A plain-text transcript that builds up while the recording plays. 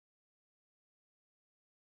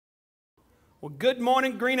Well, good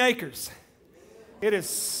morning, Green Acres. It is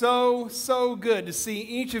so good to see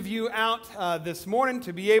each of you out this morning,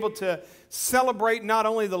 to be able to celebrate not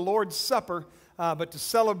only the Lord's Supper, but to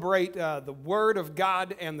celebrate the Word of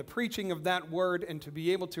God and the preaching of that Word, and to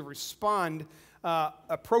be able to respond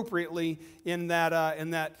appropriately in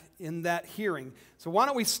that hearing. So why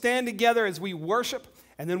don't we stand together as we worship,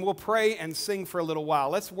 and then we'll pray and sing for a little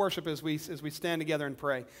while. Let's worship as we stand together and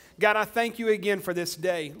pray. God, I thank you again for this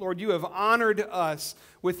day. Lord, you have honored us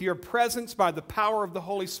with your presence by the power of the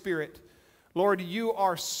Holy Spirit. Lord, you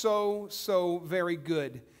are so very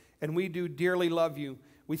good, and we do dearly love you.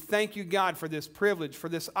 We thank you, God, for this privilege, for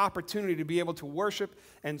this opportunity to be able to worship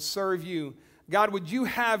and serve you. God, would you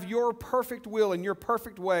have your perfect will and your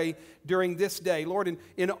perfect way during this day? Lord,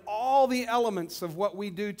 in all the elements of what we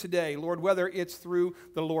do today, Lord, whether it's through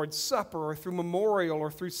the Lord's Supper or through memorial or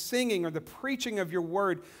through singing or the preaching of your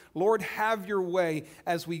word, Lord, have your way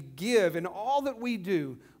as we give. In all that we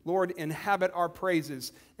do, Lord, inhabit our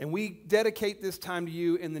praises. And we dedicate this time to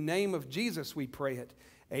you. In the name of Jesus, we pray it.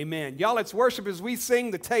 Amen. Y'all, let's worship as we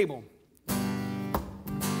sing the table.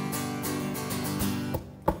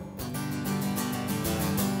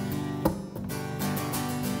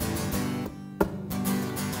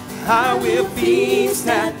 I will feast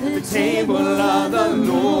at the table of the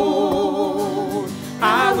Lord.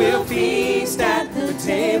 I will feast at the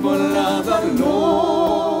table of the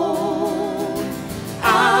Lord.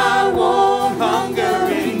 I won't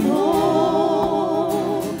hunger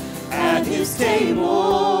anymore at his table.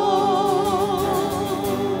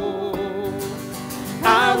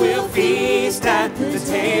 I will feast at the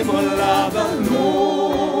table of the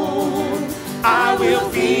Lord. I will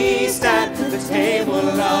feast at the table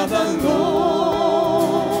of the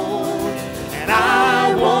Lord, and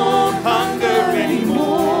I won't hunger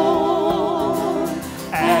anymore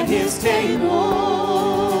at his table.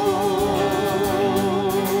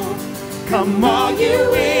 Come all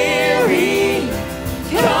you weary,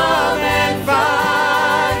 come and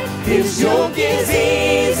find his yoke is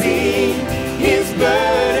easy, his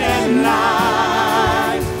burden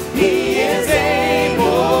light. He is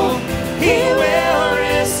able, he will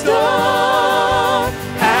restore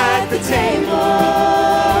at the table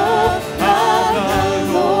of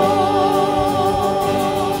the Lord.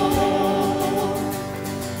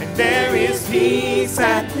 And there is peace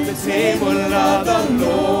at the table of the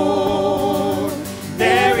Lord.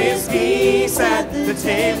 There is peace at the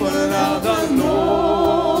table of the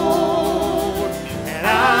Lord. And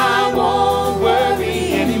I won't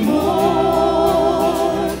worry anymore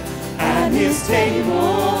at his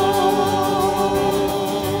table.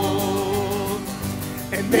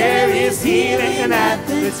 There is healing at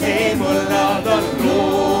the table of the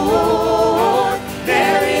Lord.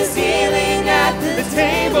 There is healing at the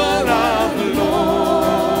table of the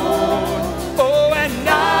Lord. Oh, and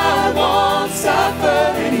I won't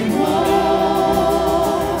suffer anymore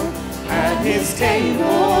at his table.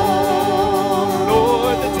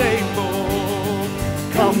 Lord, the table.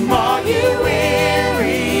 Come all you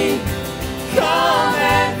weary, come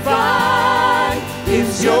and find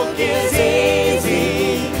his yoke is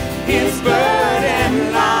easy, his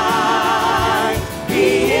burden light.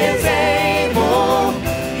 He is able,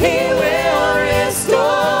 he will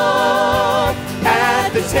restore at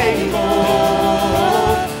the table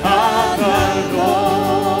of the Lord.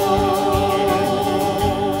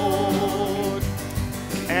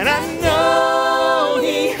 And I know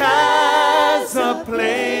he has a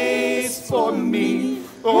place for me.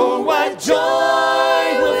 Oh, what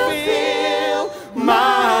joy will fill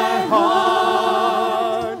my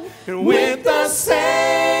heart. And with the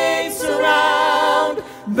saints around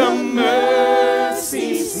the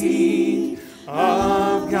mercy seat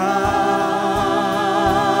of God.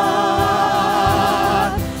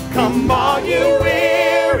 Come all you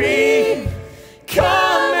weary,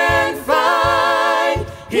 come and find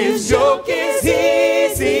his yoke is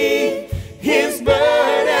easy, his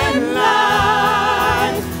burden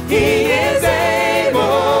light. He is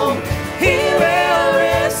able, he will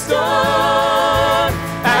restore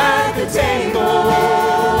at the table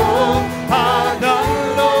of the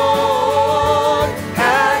Lord,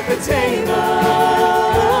 at the table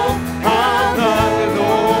of the Lord.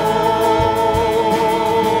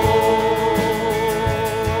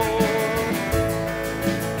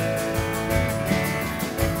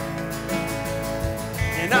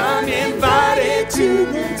 And I'm invited to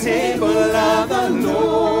the table of the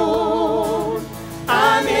Lord.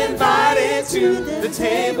 I'm invited to the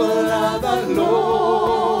table of the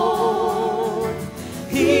Lord.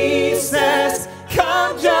 He says,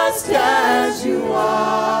 come just as you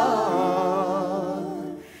are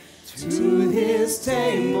to his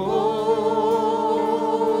table.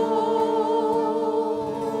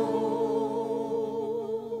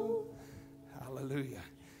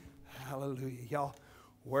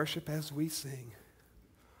 worship as we sing.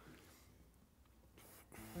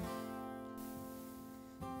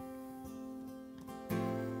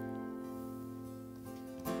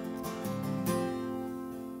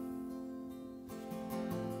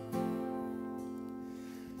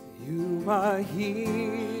 You are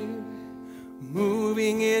here,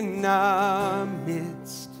 moving in our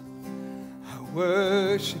midst. I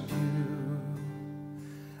worship you.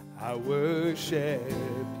 I worship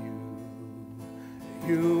you.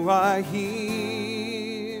 You are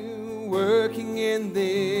here, working in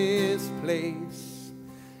this place.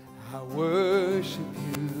 I worship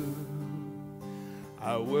you.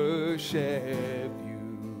 I worship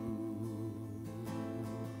you.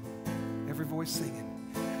 Every voice singing.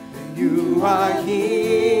 You are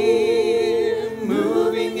here,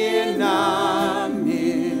 moving in our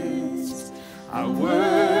midst. I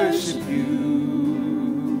worship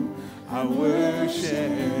you. I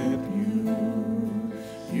worship you.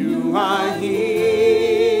 You are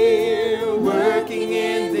here, working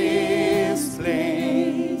in this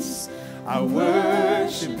place. I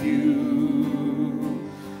worship you.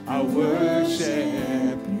 I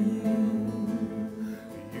worship you.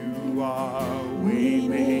 You are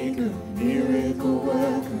Waymaker, miracle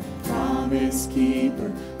worker, promise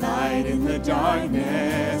keeper, light in the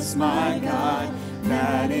darkness, my God,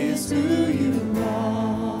 that is who you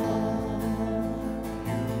are.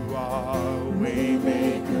 You are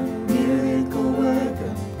Waymaker, miracle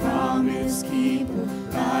worker, promise keeper,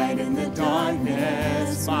 light in the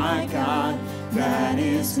darkness, my God, that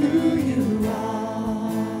is who you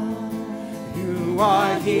are. You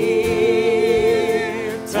are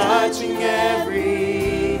here, touching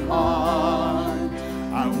every heart.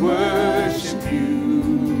 I worship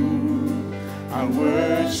you. I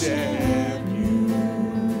worship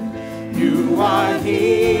you. You are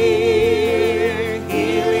here,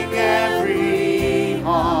 healing every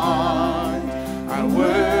heart. I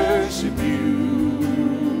worship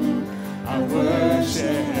you. I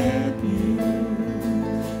worship you.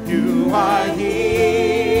 You are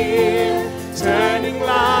here, turning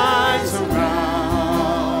lives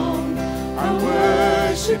around. I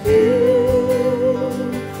worship you.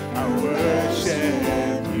 I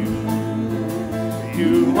worship you.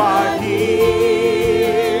 You are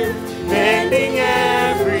here, mending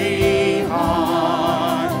every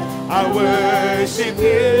heart. I worship you.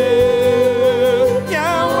 I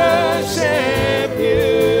worship you.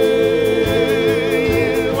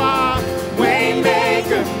 You are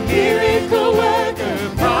Waymaker, miracle worker,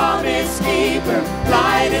 promise keeper,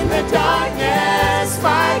 light in the darkness,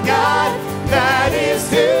 my God, that is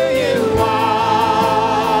who you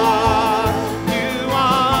are. You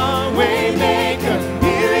are Waymaker,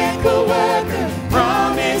 miracle worker,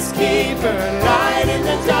 promise keeper, light in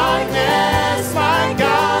the darkness, my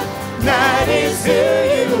God, that is who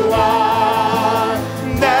you are.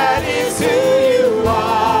 That is who you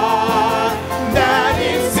are. That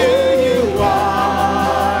is who you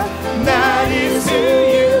are. That is who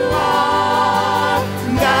you are.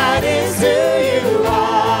 That is who you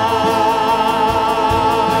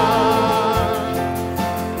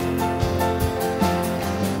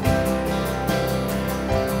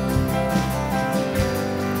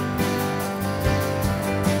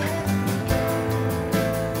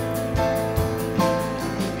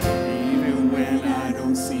Even when I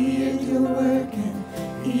don't see it, you're working.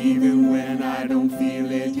 Even when I don't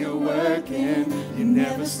feel it, you're working. You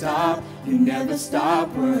never stop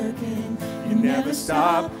working. You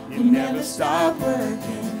never stop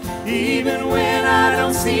working. Even when I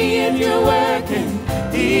don't see it, you're working.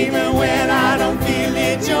 Even when I don't feel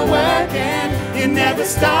it, you're working. You never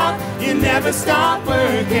stop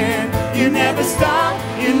working. You never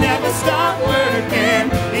stop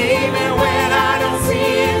working. Even when I don't see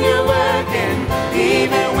it, you're working.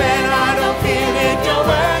 Even when I don't feel it, you're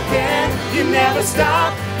working. You never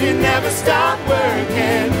stop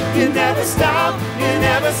working. You never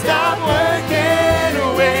stop working.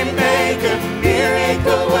 Waymaker,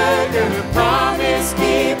 miracle worker, promise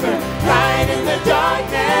keeper, light in the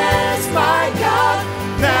darkness, my God,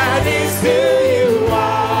 that is who you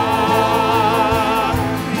are.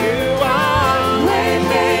 You are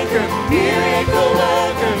Waymaker, miracle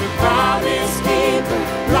worker, promise keeper,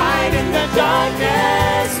 light in the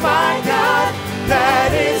darkness, my God,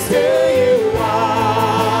 that is who you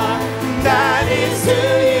are. That is who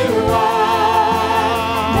you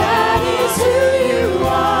are. That is who you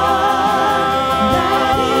are.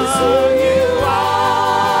 That is who you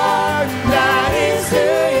are. That is who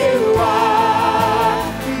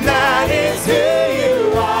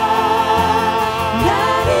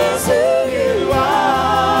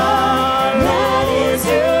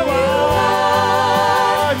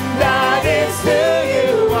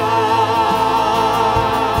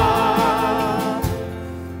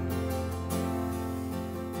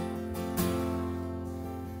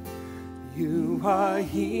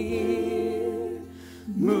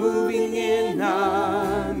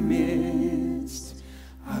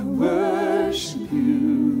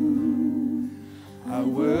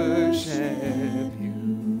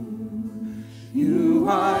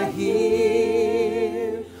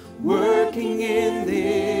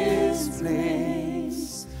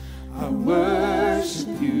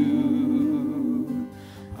you.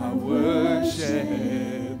 I worship you.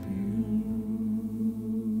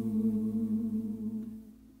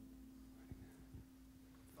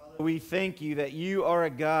 We thank you that you are a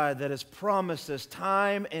God that has promised us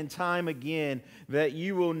time and time again that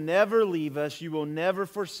you will never leave us, you will never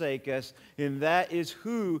forsake us, and that is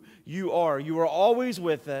who you are. You are always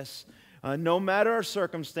with us, no matter our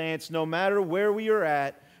circumstance, no matter where we are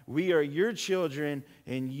at. We are your children,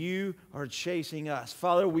 and you are chasing us.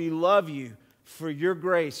 Father, we love you for your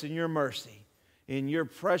grace and your mercy. In your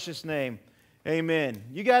precious name, amen.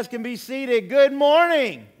 You guys can be seated. Good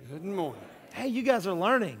morning. Good morning. Hey, you guys are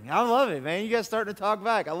learning. I love it, man. You guys starting to talk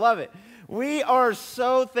back. I love it. We are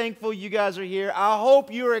so thankful you guys are here. I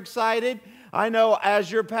hope you are excited. I know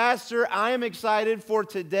as your pastor, I am excited for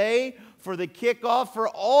today, for the kickoff, for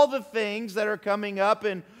all the things that are coming up,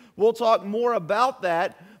 and we'll talk more about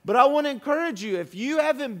that. But I want to encourage you, if you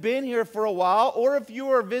haven't been here for a while, or if you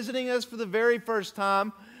are visiting us for the very first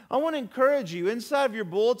time, I want to encourage you. Inside of your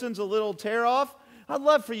bulletin's a little tear-off. I'd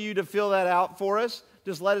love for you to fill that out for us.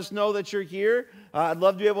 Just let us know that you're here. I'd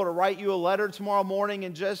love to be able to write you a letter tomorrow morning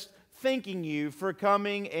and just thanking you for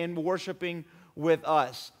coming and worshiping with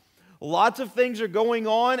us. Lots of things are going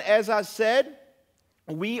on. As I said,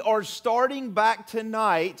 we are starting back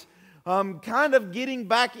tonight, kind of getting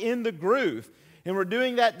back in the groove. And we're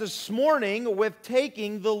doing that this morning with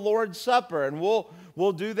taking the Lord's Supper. And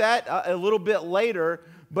we'll do that a little bit later.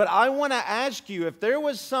 But I want to ask you, if there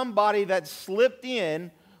was somebody that slipped in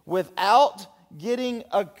without getting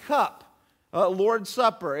a cup, Lord's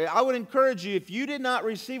Supper, I would encourage you, if you did not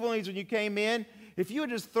receive one of these when you came in, if you would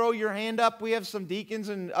just throw your hand up. We have some deacons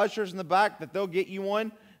and ushers in the back that they'll get you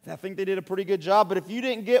one. I think they did a pretty good job. But if you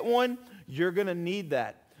didn't get one, you're going to need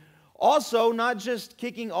that. Also, not just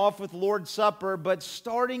kicking off with Lord's Supper, but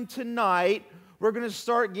starting tonight, we're going to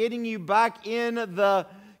start getting you back in the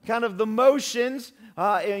kind of the motions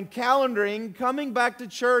and calendaring, coming back to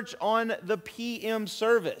church on the PM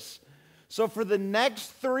service. So for the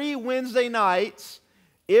next 3 Wednesday nights,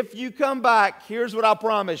 if you come back, here's what I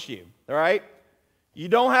promise you, all right? You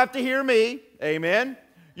don't have to hear me, amen.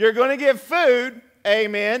 You're going to get food,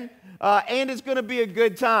 amen, and it's going to be a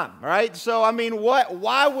good time, all right? So, I mean,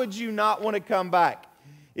 why would you not want to come back?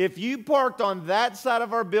 If you parked on that side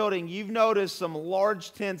of our building, you've noticed some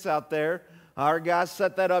large tents out there. Our guys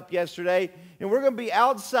set that up yesterday, and we're going to be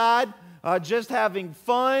outside just having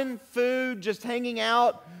fun, food, just hanging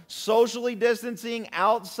out, socially distancing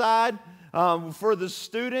outside for the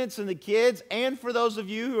students and the kids, and for those of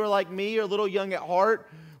you who are like me or a little young at heart.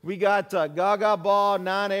 We got Gaga ball,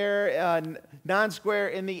 9 square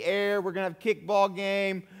in the air. We're going to have kickball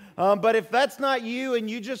game. But if that's not you and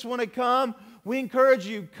you just want to come, we encourage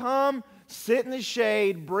you, come, sit in the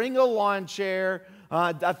shade, bring a lawn chair.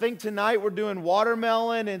 I think tonight we're doing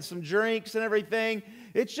watermelon and some drinks and everything.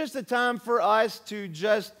 It's just a time for us to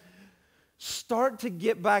just start to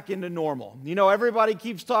get back into normal. You know, everybody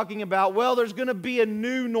keeps talking about, well, there's going to be a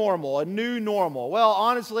new normal, a new normal. Well,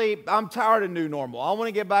 honestly, I'm tired of new normal. I want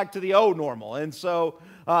to get back to the old normal. And so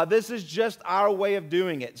this is just our way of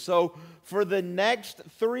doing it. So for the next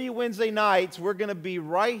 3 Wednesday nights, we're going to be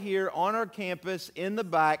right here on our campus in the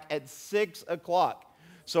back at 6 o'clock.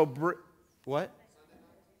 So, what?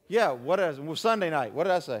 Yeah, well, Sunday night. What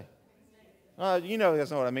did I say? You know that's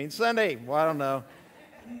not what I mean. Sunday, well, I don't know.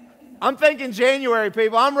 I'm thinking January,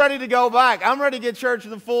 people. I'm ready to go back. I'm ready to get church in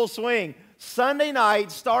the full swing. Sunday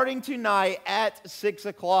night, starting tonight at 6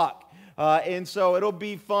 o'clock. And so it'll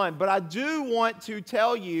be fun. But I do want to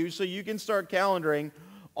tell you, so you can start calendaring,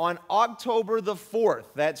 on October the 4th,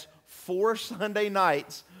 that's 4 Sunday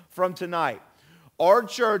nights from tonight, our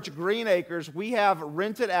church, Green Acres, we have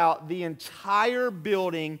rented out the entire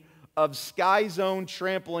building of Sky Zone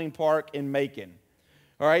Trampoline Park in Macon.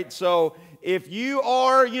 All right, so if you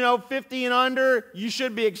are, 50 and under, you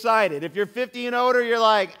should be excited. If you're 50 and older, you're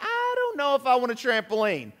like, I don't know if I want a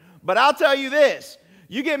trampoline. But I'll tell you this,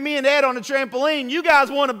 you get me and Ed on a trampoline, you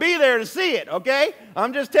guys want to be there to see it, okay?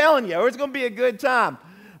 I'm just telling you, it's going to be a good time.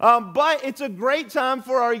 But it's a great time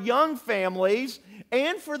for our young families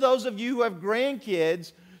and for those of you who have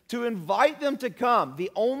grandkids to invite them to come. The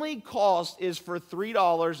only cost is for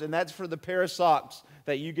 $3, and that's for the pair of socks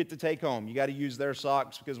that you get to take home. You got to use their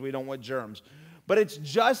socks because we don't want germs. But it's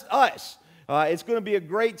just us. It's going to be a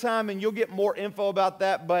great time, and you'll get more info about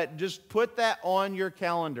that, but just put that on your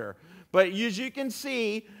calendar. But as you can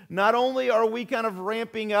see, not only are we kind of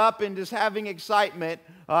ramping up and just having excitement,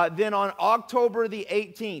 then on October the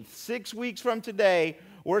 18th, 6 weeks from today,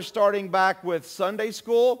 we're starting back with Sunday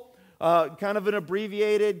school. kind of an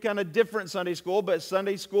abbreviated, kind of different Sunday school, but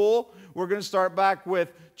Sunday school, we're going to start back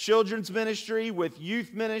with children's ministry, with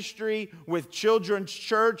youth ministry, with children's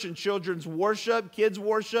church and children's worship, kids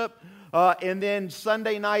worship, and then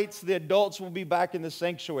Sunday nights, the adults will be back in the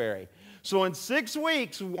sanctuary. So in 6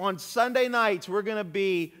 weeks, on Sunday nights, we're going to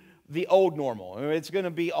be the old normal. It's going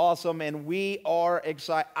to be awesome, and we are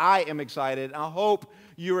excited. I am excited. I hope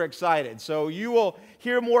you're excited. So you will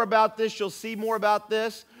hear more about this. You'll see more about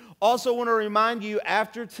this. Also want to remind you,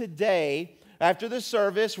 after today, after the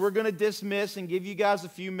service, we're going to dismiss and give you guys a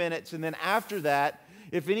few minutes, and then after that,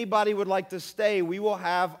 if anybody would like to stay, we will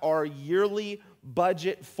have our yearly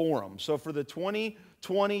budget forum. So for the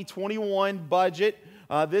 2020-21 budget,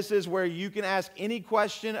 this is where you can ask any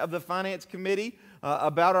question of the Finance Committee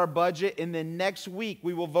about our budget, and then next week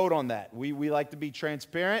we will vote on that. We like to be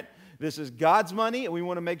transparent. This is God's money, and we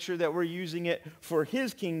want to make sure that we're using it for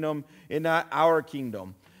His kingdom and not our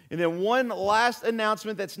kingdom. And then one last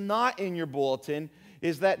announcement that's not in your bulletin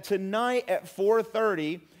is that tonight at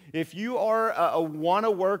 4:30, if you are a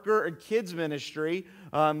WANA worker or kids ministry,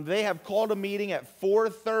 they have called a meeting at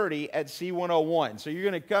 4:30 at C101. So you're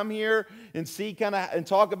going to come here and see and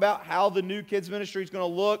talk about how the new kids ministry is going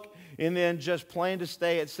to look, and then just plan to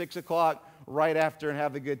stay at 6 o'clock right after and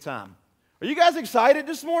have a good time. Are you guys excited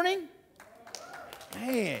this morning?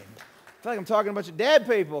 Man, I feel like I'm talking to a bunch of dead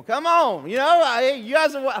people. Come on, you know,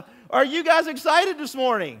 are you guys excited this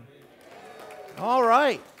morning? All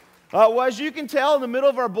right. Well, as you can tell, in the middle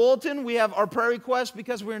of our bulletin, we have our prayer requests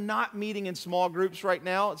because we're not meeting in small groups right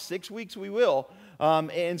now. 6 weeks we will.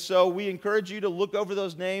 And so we encourage you to look over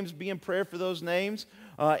those names, be in prayer for those names.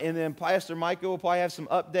 And then Pastor Micah will probably have some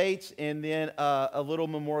updates and then a little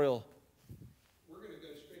memorial. We're going to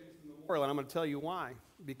go straight into the memorial, and I'm going to tell you why.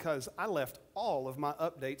 Because I left all of my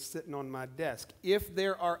updates sitting on my desk. If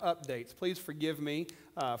there are updates, please forgive me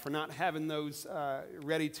for not having those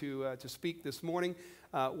ready to speak this morning.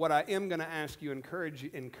 What I am going to ask you, encourage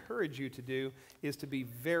you to do, is to be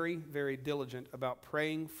very, very diligent about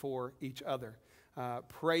praying for each other.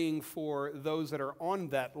 Praying for those that are on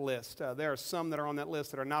that list. There are some that are on that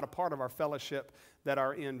list that are not a part of our fellowship that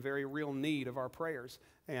are in very real need of our prayers.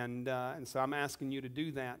 And so I'm asking you to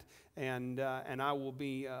do that. And I will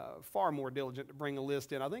be far more diligent to bring a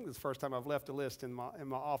list in. I think this is the first time I've left a list in my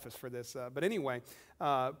office for this. But anyway,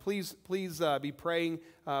 please be praying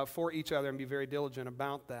for each other and be very diligent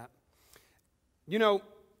about that. You know,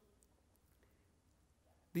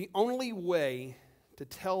 the only way to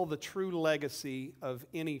tell the true legacy of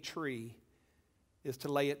any tree is to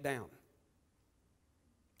lay it down.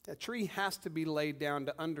 A tree has to be laid down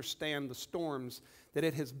to understand the storms that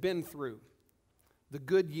it has been through, the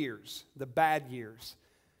good years, the bad years,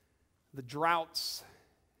 the droughts,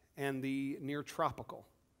 and the near tropical.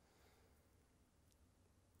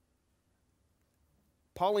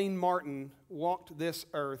 Pauline Martin walked this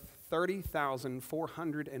earth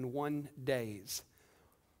 30,401 days.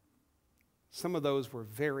 Some of those were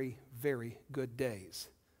very, very good days.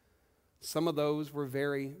 Some of those were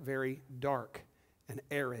very, very dark and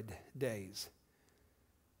arid days.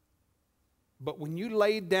 But when you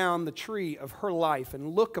lay down the tree of her life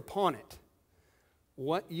and look upon it,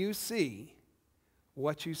 what you see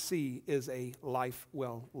is a life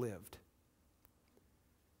well lived.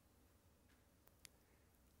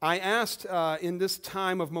 I asked in this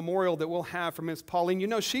time of memorial that we'll have for Miss Pauline, you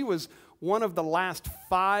know, she was one of the last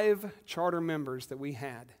 5 charter members that we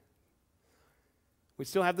had. We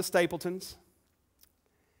still have the Stapletons,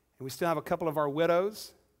 and we still have a couple of our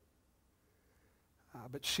widows.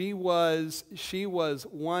 But she was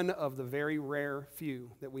one of the very rare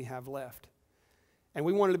few that we have left. And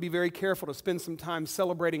we wanted to be very careful to spend some time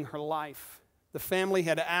celebrating her life. The family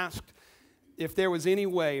had asked if there was any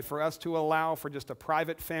way for us to allow for just a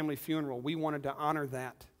private family funeral. We wanted to honor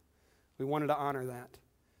that.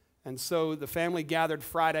 And so the family gathered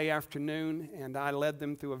Friday afternoon, and I led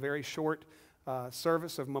them through a very short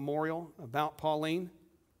service of memorial about Pauline.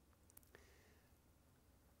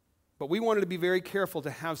 But we wanted to be very careful to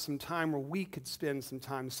have some time where we could spend some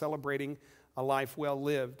time celebrating a life well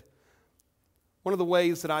lived. One of the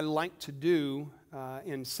ways that I like to do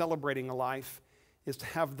in celebrating a life is to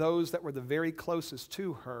have those that were the very closest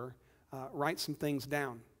to her write some things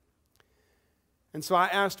down. And so I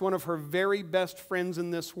asked one of her very best friends in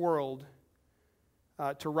this world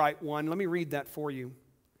to write one. Let me read that for you.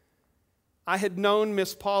 I had known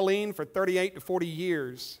Miss Pauline for 38 to 40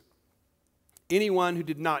 years. Anyone who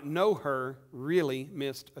did not know her really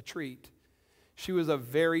missed a treat. She was a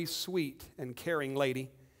very sweet and caring lady.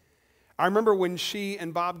 I remember when she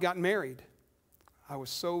and Bob got married. I was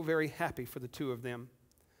so very happy for the two of them.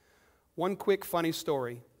 One quick funny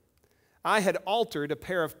story. I had altered a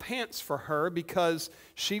pair of pants for her because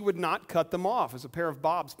she would not cut them off as a pair of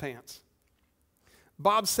Bob's pants.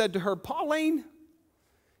 Bob said to her, "Pauline,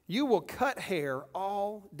 you will cut hair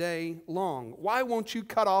all day long. Why won't you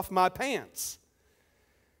cut off my pants?"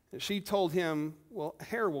 And she told him, "Well,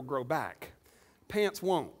 hair will grow back. Pants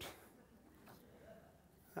won't."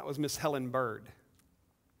 That was Miss Helen Bird.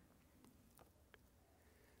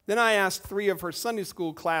 Then I asked 3 of her Sunday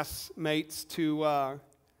school classmates to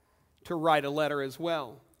write a letter as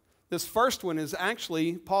well. This first one is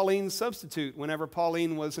actually Pauline's substitute whenever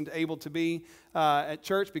Pauline wasn't able to be at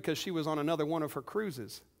church because she was on another one of her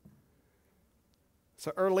cruises.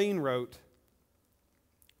 So Erlene wrote,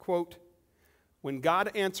 quote, "When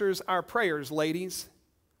God answers our prayers, ladies,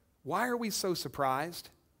 why are we so surprised?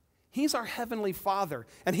 He's our Heavenly Father,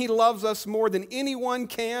 and He loves us more than anyone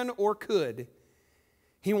can or could.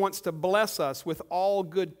 He wants to bless us with all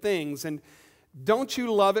good things. And don't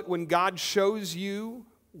you love it when God shows you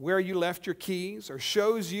where you left your keys or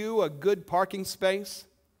shows you a good parking space?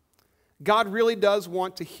 God really does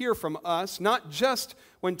want to hear from us, not just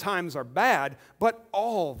when times are bad, but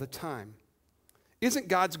all the time. Isn't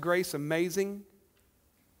God's grace amazing?"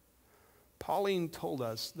 Pauline told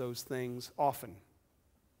us those things often.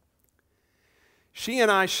 She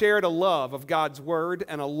and I shared a love of God's Word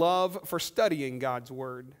and a love for studying God's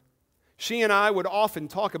Word. She and I would often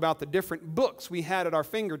talk about the different books we had at our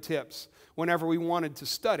fingertips whenever we wanted to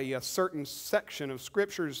study a certain section of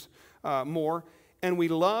Scriptures more, and we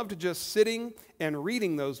loved just sitting and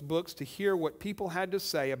reading those books to hear what people had to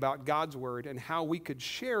say about God's Word and how we could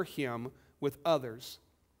share Him with others.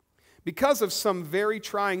 Because of some very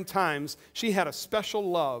trying times, she had a special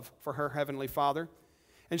love for her Heavenly Father.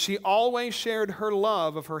 And she always shared her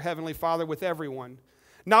love of her Heavenly Father with everyone.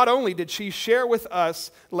 Not only did she share with us,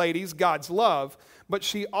 ladies, God's love, but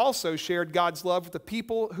she also shared God's love with the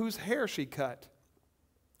people whose hair she cut.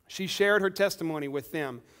 She shared her testimony with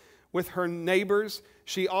them. With her neighbors,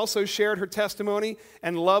 she also shared her testimony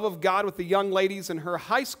and love of God with the young ladies in her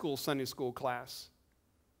high school Sunday school class.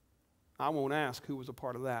 I won't ask who was a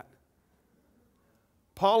part of that.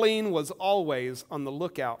 Pauline was always on the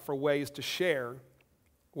lookout for ways to share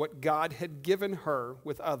what God had given her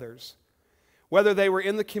with others. Whether they were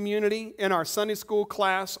in the community, in our Sunday school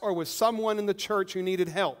class, or with someone in the church who needed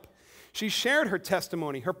help, she shared her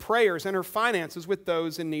testimony, her prayers, and her finances with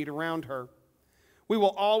those in need around her. We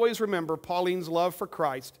will always remember Pauline's love for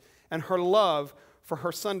Christ and her love for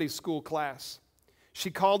her Sunday school class.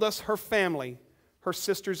 She called us her family, her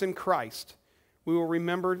sisters in Christ. We will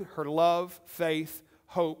remember her love, faith,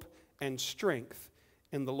 hope, and strength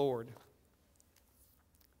in the Lord.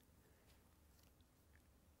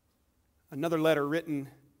 Another letter written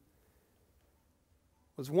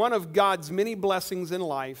was, "One of God's many blessings in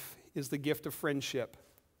life is the gift of friendship.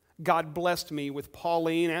 God blessed me with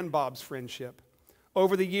Pauline and Bob's friendship.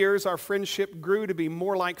 Over the years, our friendship grew to be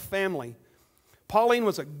more like family. Pauline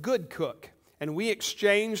was a good cook, and we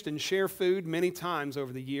exchanged and shared food many times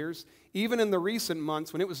over the years, even in the recent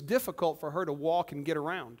months when it was difficult for her to walk and get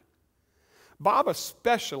around. Bob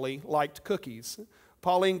especially liked cookies.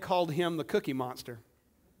 Pauline called him the Cookie Monster.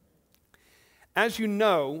 As you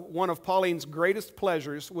know, one of Pauline's greatest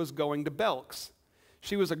pleasures was going to Belk's.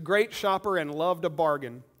 She was a great shopper and loved a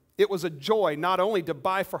bargain. It was a joy not only to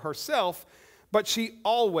buy for herself, but she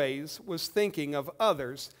always was thinking of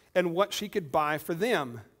others and what she could buy for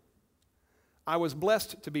them. I was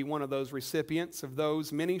blessed to be one of those recipients of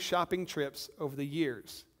those many shopping trips over the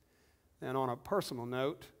years." And on a personal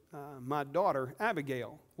note, my daughter,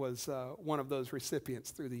 Abigail, was one of those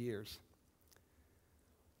recipients through the years.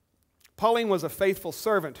 Pauline was a faithful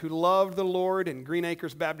servant who loved the Lord in Green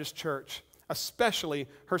Acres Baptist Church, especially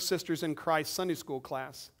her Sisters in Christ Sunday school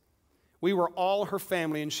class. We were all her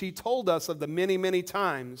family, and she told us of the many, many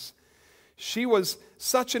times. She was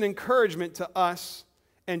such an encouragement to us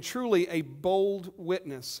and truly a bold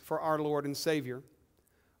witness for our Lord and Savior.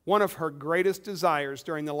 One of her greatest desires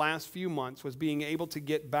during the last few months was being able to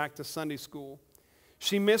get back to Sunday school.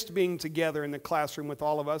 She missed being together in the classroom with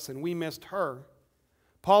all of us, and we missed her.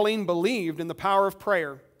 Pauline believed in the power of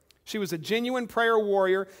prayer. She was a genuine prayer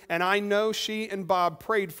warrior, and I know she and Bob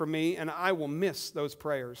prayed for me, and I will miss those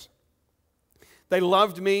prayers. They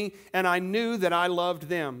loved me, and I knew that I loved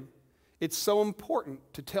them. It's so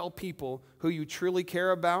important to tell people who you truly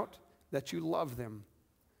care about that you love them.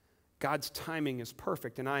 God's timing is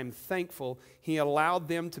perfect, and I am thankful He allowed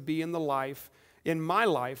them to be in my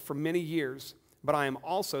life for many years. But I am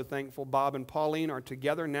also thankful Bob and Pauline are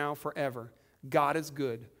together now forever. God is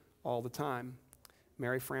good all the time.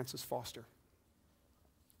 Mary Frances Foster.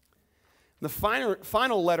 The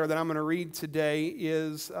final letter that I'm going to read today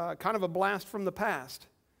is kind of a blast from the past.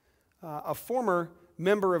 A former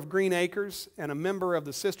member of Green Acres and a member of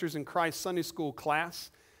the Sisters in Christ Sunday School class.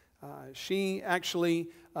 She actually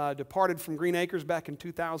departed from Green Acres back in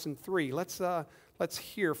 2003. Let's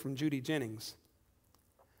hear from Judy Jennings.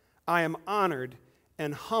 I am honored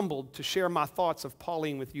and humbled to share my thoughts of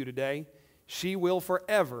Pauline with you today. She will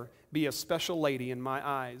forever be a special lady in my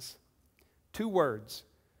eyes. 2 words,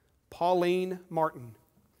 Pauline Martin.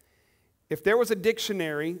 If there was a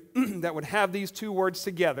dictionary that would have these 2 words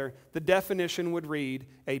together, the definition would read,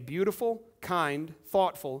 a beautiful, kind,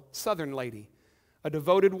 thoughtful Southern lady, a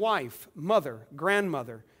devoted wife, mother,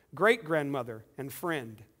 grandmother, great-grandmother, and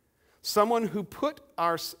friend, someone who put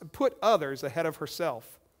others ahead of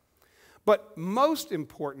herself. But most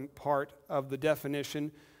important part of the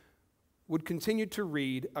definition would continue to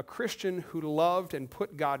read, a Christian who loved and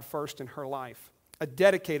put God first in her life, a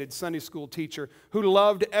dedicated Sunday school teacher who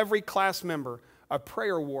loved every class member, a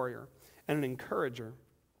prayer warrior, and an encourager.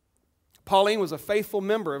 Pauline was a faithful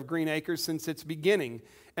member of Green Acres since its beginning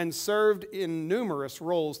and served in numerous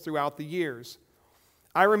roles throughout the years.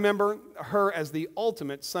 I remember her as the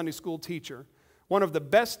ultimate Sunday school teacher, one of the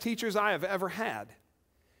best teachers I have ever had.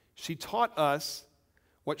 She taught us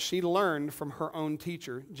what she learned from her own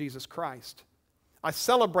teacher, Jesus Christ. I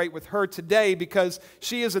celebrate with her today because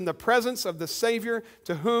she is in the presence of the Savior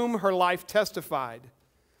to whom her life testified.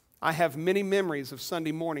 I have many memories of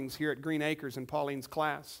Sunday mornings here at Green Acres in Pauline's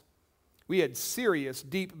class. We had serious,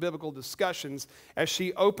 deep biblical discussions as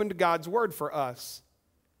she opened God's Word for us.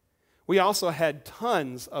 We also had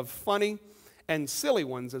tons of funny and silly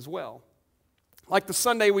ones as well. Like the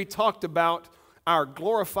Sunday we talked about our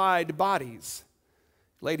glorified bodies.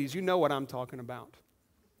 Ladies, you know what I'm talking about.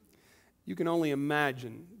 You can only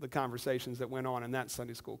imagine the conversations that went on in that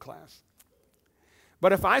Sunday school class.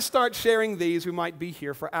 But if I start sharing these, we might be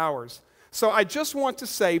here for hours. So I just want to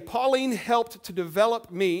say, Pauline helped to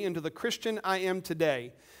develop me into the Christian I am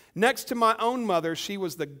today. Next to my own mother, she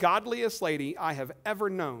was the godliest lady I have ever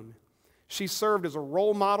known. She served as a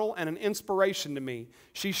role model and an inspiration to me.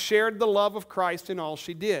 She shared the love of Christ in all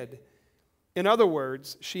she did. In other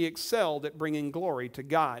words, she excelled at bringing glory to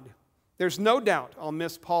God. There's no doubt I'll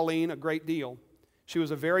miss Pauline a great deal. She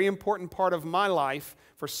was a very important part of my life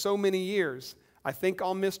for so many years. I think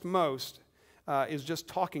I'll miss most is just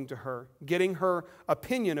talking to her, getting her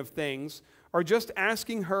opinion of things, or just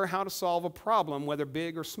asking her how to solve a problem, whether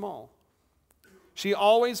big or small. She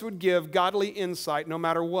always would give godly insight no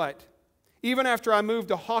matter what. Even after I moved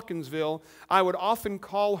to Hawkinsville, I would often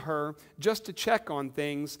call her just to check on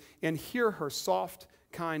things and hear her soft,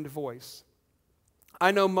 kind voice. I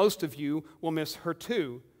know most of you will miss her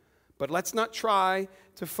too, but let's try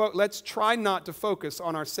not to focus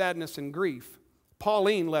on our sadness and grief.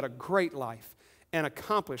 Pauline led a great life and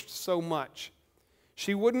accomplished so much.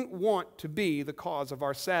 She wouldn't want to be the cause of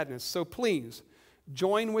our sadness, so please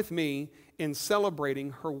join with me in celebrating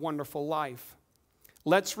her wonderful life.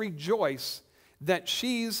 Let's rejoice that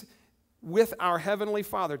she's with our Heavenly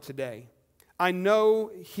Father today. I know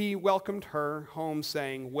He welcomed her home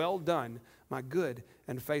saying, "Well done, my good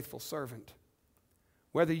and faithful servant."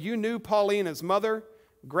 Whether you knew Pauline as mother,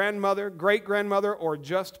 grandmother, great-grandmother, or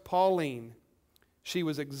just Pauline, she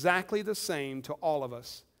was exactly the same to all of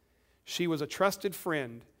us. She was a trusted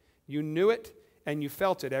friend. You knew it and you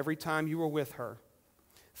felt it every time you were with her.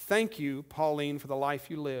 Thank you, Pauline, for the life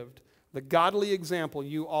you lived, the godly example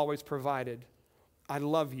you always provided. I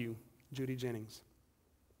love you, Judy Jennings.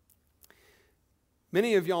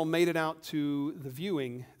 Many of y'all made it out to the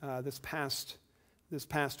viewing this past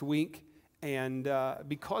week, and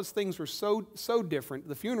because things were so different,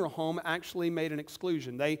 the funeral home actually made an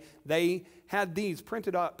exclusion. They had these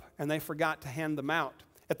printed up, and they forgot to hand them out.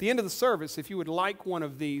 At the end of the service, if you would like one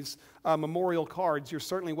of these memorial cards, you're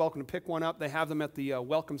certainly welcome to pick one up. They have them at the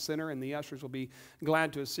Welcome Center, and the ushers will be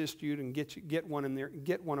glad to assist you and get one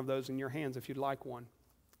of those in your hands if you'd like one.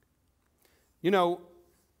 You know,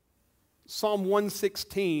 Psalm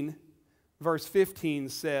 116, verse 15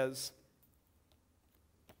 says,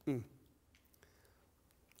 it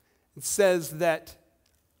says that,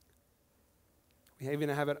 we even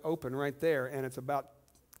have it open right there, and it's about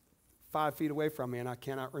 5 feet away from me, and I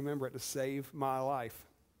cannot remember it to save my life.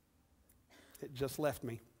 It just left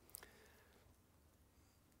me.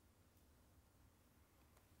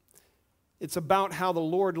 It's about how the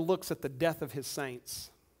Lord looks at the death of His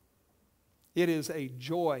saints. It is a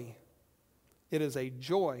joy. It is a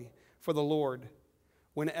joy for the Lord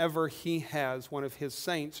whenever He has one of His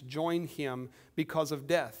saints join Him because of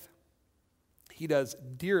death. He does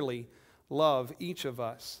dearly love each of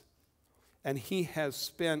us, and He has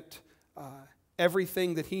spent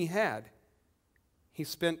everything that he had. He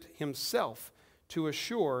spent himself to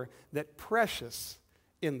assure that precious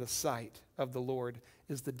in the sight of the Lord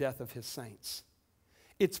is the death of his saints.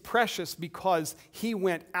 It's precious because he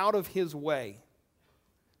went out of his way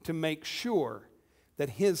to make sure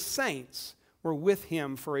that his saints were with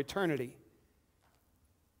him for eternity.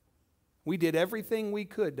 We did everything we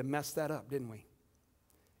could to mess that up, didn't we?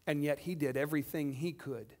 And yet he did everything he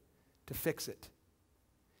could to fix it.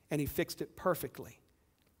 And he fixed it perfectly.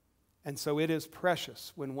 And so it is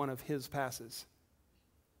precious when one of his passes.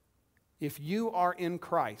 If you are in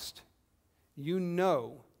Christ, you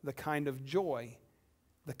know the kind of joy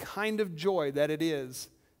that it is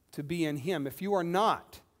to be in him. If you are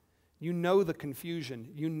not, you know the confusion,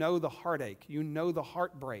 you know the heartache, you know the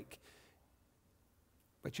heartbreak.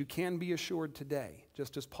 But you can be assured today,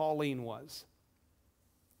 just as Pauline was,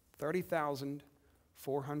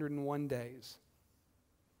 30,401 days.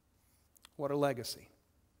 What a legacy.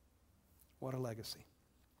 What a legacy.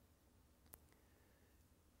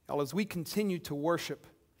 Now, as we continue to worship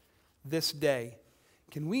this day,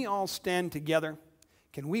 can we all stand together?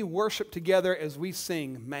 Can we worship together as we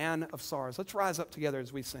sing Man of Sorrows? Let's rise up together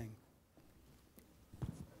as we sing.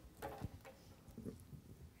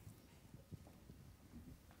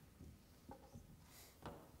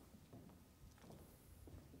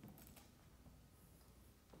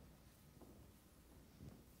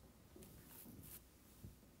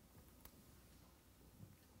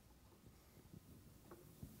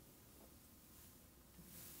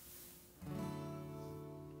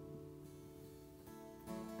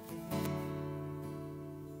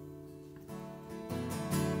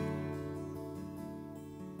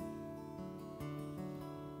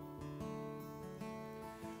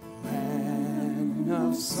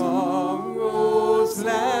 Of sorrows,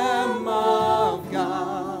 Lamb of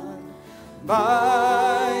God,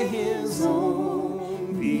 by his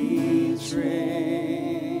own betrayed,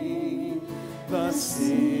 the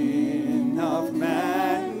sin of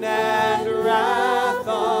man and wrath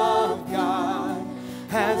of God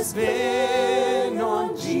has been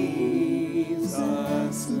on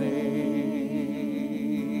Jesus laid.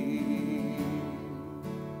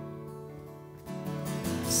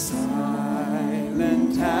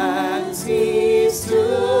 Silent as he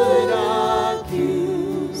stood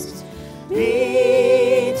accused,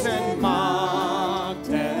 beaten, mocked,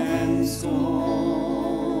 and scorned,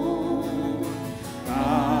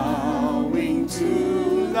 bowing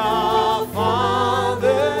to the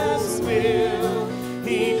Father's will,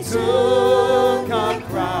 he took a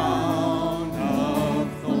crown of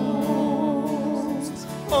thorns.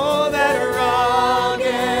 Oh, that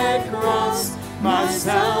rugged cross, my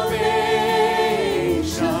salvation,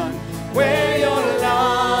 where your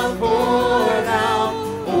love poured out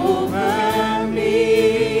over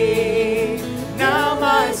me. Now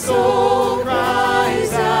my soul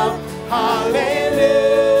cries out, hallelujah,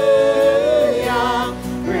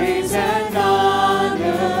 praise and honor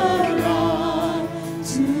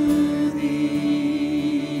unto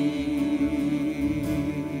thee.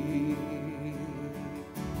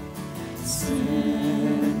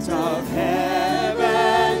 Sent of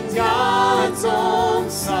heaven, God's own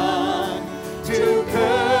Son, to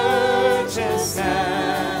purchase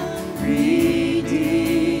and redeem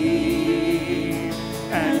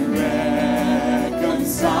and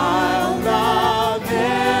reconcile the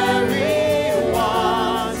very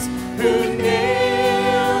ones who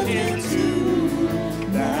nailed him to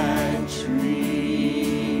that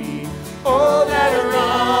tree. Oh, that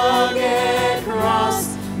rugged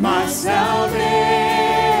cross, my salvation,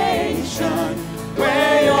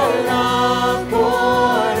 where your love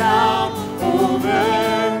poured out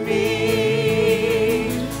over me.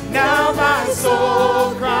 Now my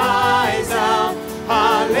soul cries out,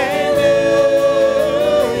 hallelujah,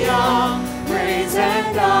 praise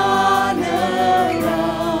and honor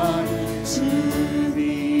unto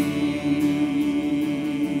thee.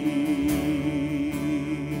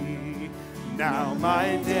 Now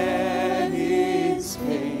my debt is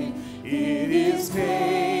paid, it is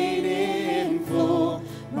paid in full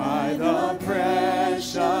by the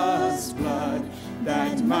precious blood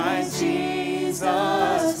that my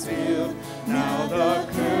Jesus filled. Now the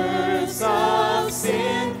curse of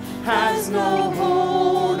sin has no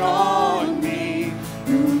hold on me.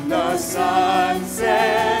 Whom the Son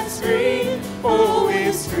sets free, oh,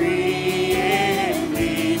 is free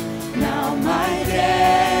indeed. Now my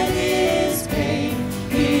debt is paid,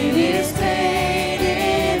 it is paid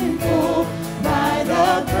in full by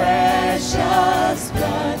the precious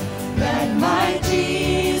blood that my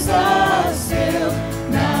Jesus filled.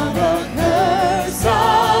 Now the curse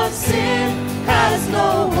of sin has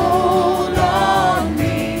no hold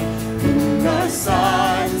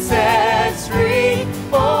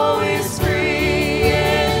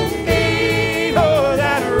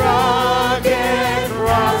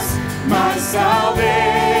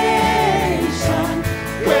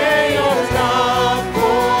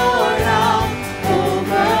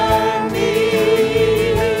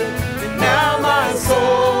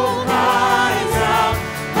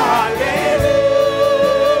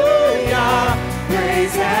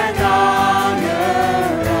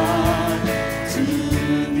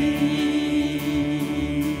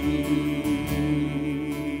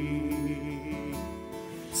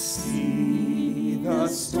See, the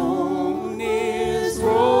stone is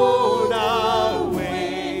rolled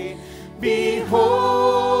away.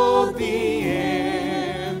 Behold the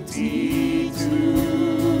empty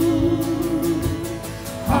tomb.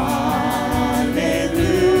 Hallelujah,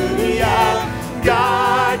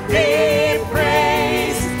 God be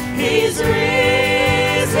praised. He's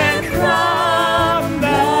risen from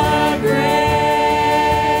the grave.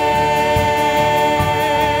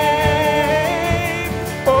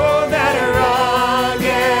 Oh, that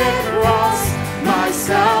rugged cross, my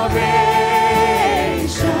salvation,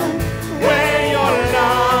 where your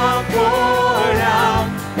love poured out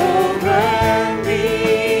over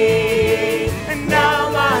me. And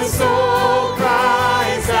now my soul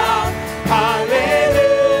cries out, hallelujah,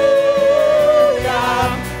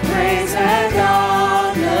 praise and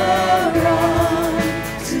honor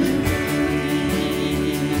unto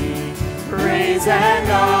thee. Praise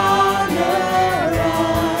and honor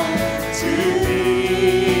unto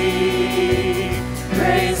thee.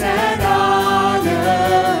 Praise and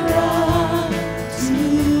honor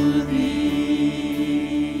unto thee.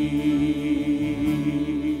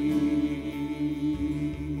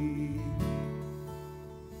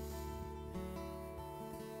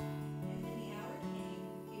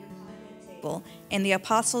 And the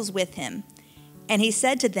apostles with him. And he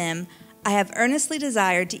said to them, I have earnestly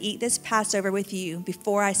desired to eat this Passover with you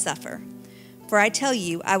before I suffer. For I tell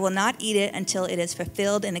you, I will not eat it until it is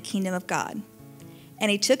fulfilled in the kingdom of God.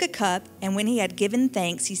 And he took a cup, and when he had given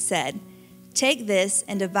thanks, he said, Take this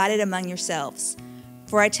and divide it among yourselves.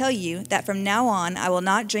 For I tell you that from now on I will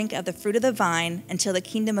not drink of the fruit of the vine until the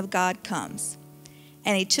kingdom of God comes.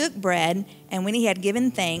 And he took bread, and when he had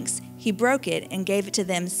given thanks, he broke it and gave it to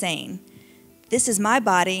them, saying, This is my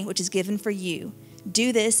body, which is given for you.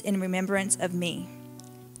 Do this in remembrance of me.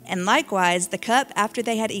 And likewise the cup after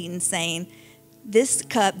they had eaten, saying, This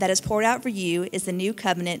cup that is poured out for you is the new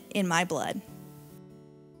covenant in my blood.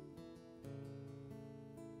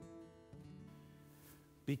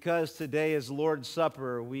 Because today is Lord's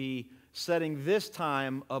Supper, we setting this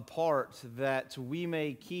time apart that we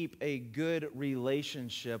may keep a good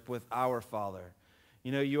relationship with our Father.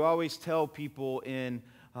 You know, you always tell people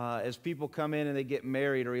as people come in and they get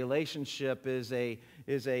married, a relationship is a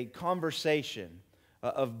conversation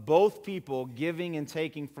of both people giving and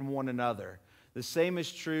taking from one another. The same is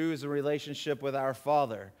true as a relationship with our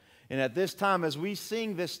Father. And at this time, as we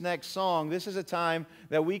sing this next song, this is a time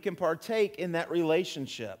that we can partake in that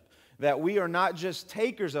relationship. That we are not just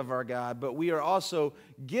takers of our God, but we are also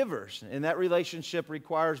givers. And that relationship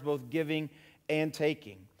requires both giving and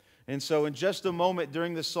taking. And so in just a moment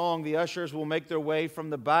during the song, the ushers will make their way from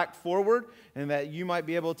the back forward, and that you might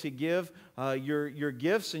be able to give your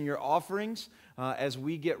gifts and your offerings as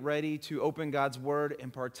we get ready to open God's Word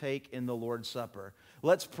and partake in the Lord's Supper.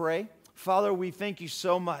 Let's pray. Father, we thank you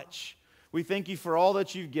so much. We thank you for all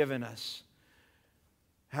that you've given us.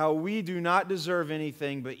 How we do not deserve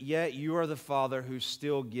anything, but yet you are the Father who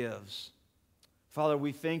still gives. Father,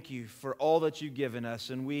 we thank you for all that you've given us,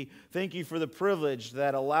 and we thank you for the privilege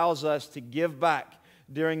that allows us to give back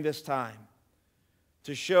during this time,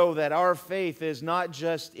 to show that our faith is not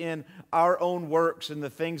just in our own works and the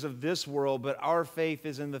things of this world, but our faith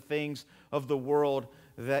is in the things of the world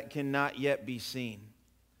that cannot yet be seen.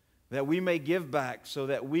 That we may give back so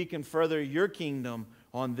that we can further your kingdom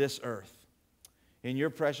on this earth. In your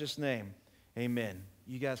precious name, amen.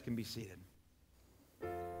 You guys can be seated.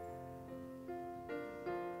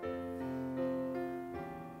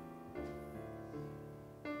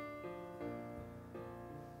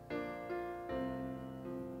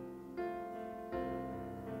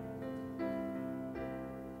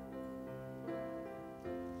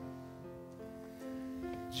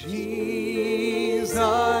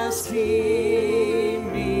 Jesus, keep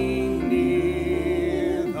me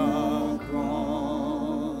near the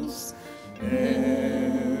cross.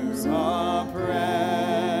 There's a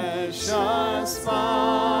precious fountain,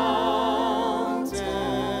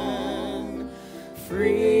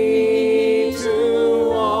 free to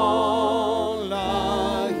all,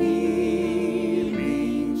 a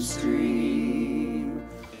healing stream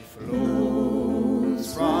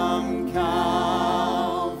flows from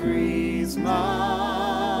Calvary's mountain.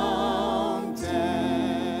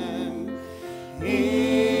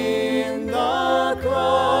 In the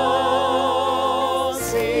cross,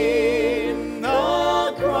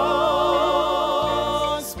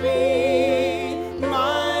 be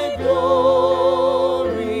my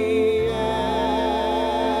glory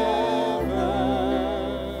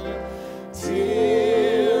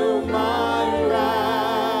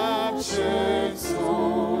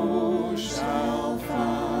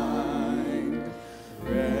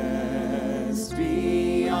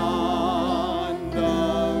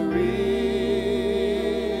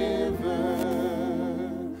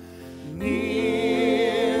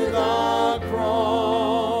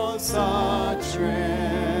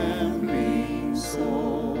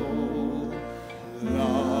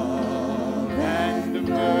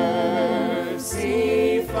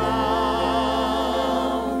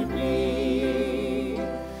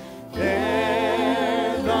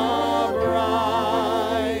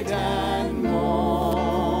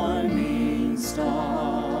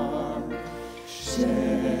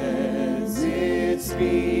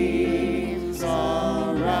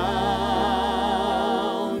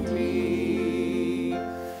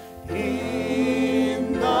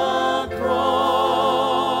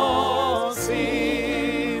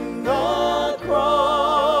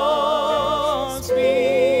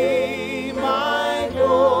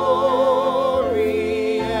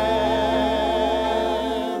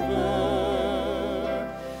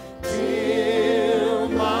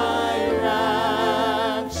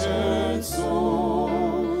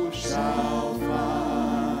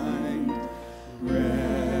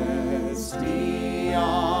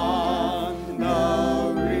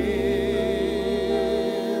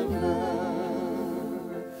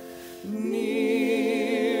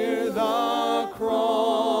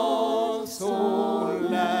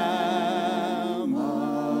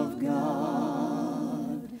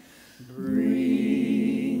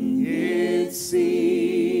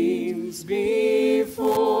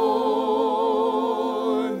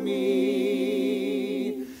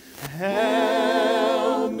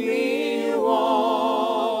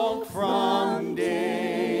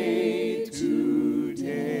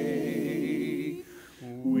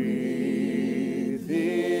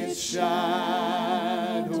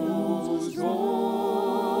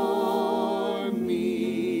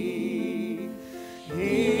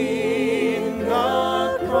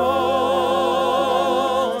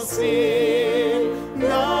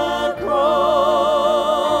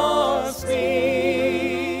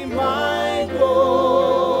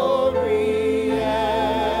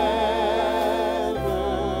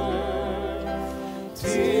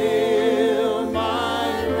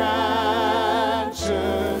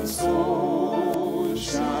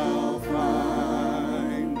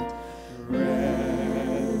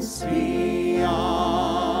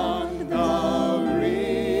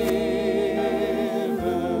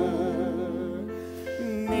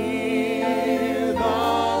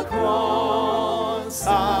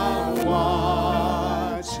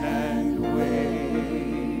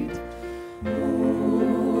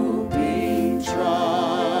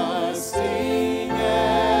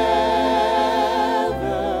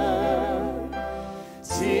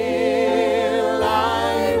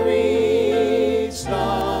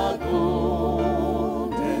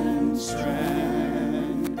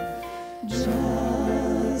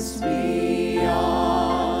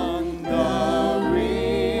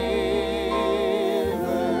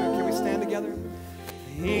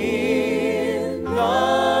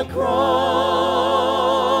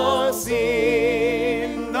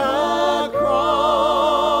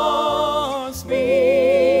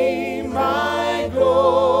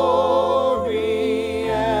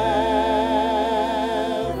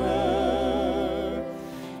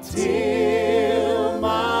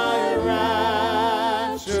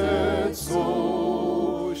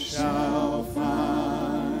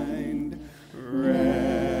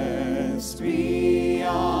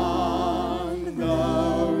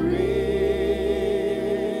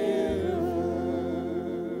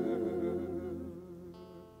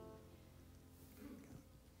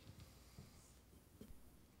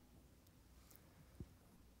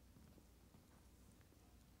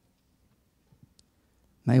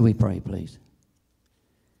May we pray, please.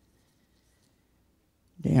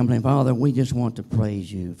 Dear Heavenly Father, we just want to praise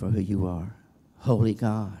you for who you are, holy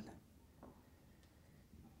God.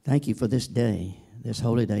 Thank you for this day, this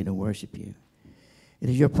holy day to worship you. It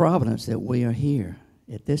is your providence that we are here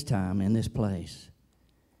at this time in this place.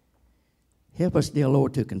 Help us, dear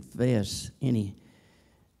Lord, to confess any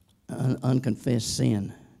unconfessed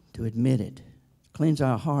sin, to admit it. Cleanse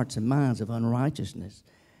our hearts and minds of unrighteousness,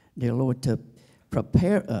 dear Lord, to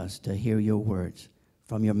prepare us to hear your words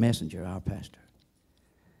from your messenger, our pastor.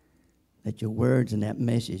 That your words and that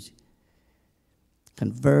message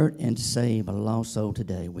convert and save a lost soul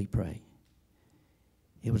today, we pray.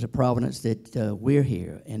 It was a providence that we're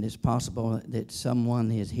here, and it's possible that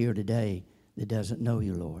someone is here today that doesn't know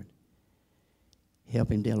you, Lord.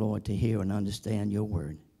 Help him, dear Lord, to hear and understand your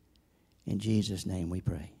word. In Jesus' name we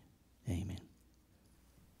pray. Amen.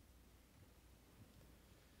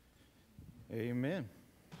 Amen.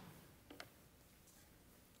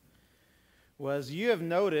 Well, as you have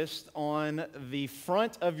noticed on the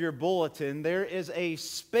front of your bulletin, there is a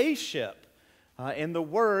spaceship in the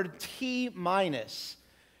word T-.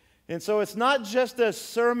 And so it's not just a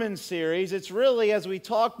sermon series. It's really, as we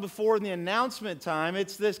talked before in the announcement time,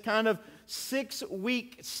 it's this kind of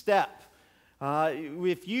 6-week step.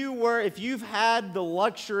 If you've had the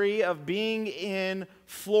luxury of being in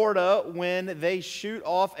Florida when they shoot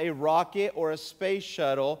off a rocket or a space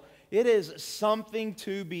shuttle, it is something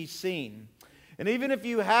to be seen. And even if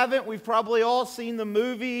you haven't, we've probably all seen the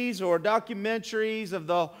movies or documentaries of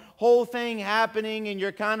the whole thing happening, and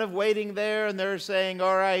you're kind of waiting there, and they're saying,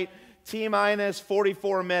 all right, T-minus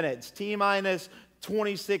 44 minutes, T-minus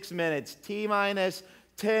 26 minutes, T-minus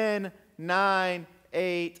 10, 9,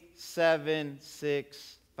 8, 7,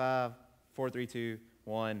 6, 5, 4, 3, 2,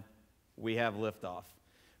 1, we have liftoff.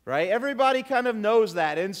 Right? Everybody kind of knows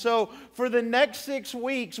that. And so for the next 6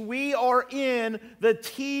 weeks, we are in the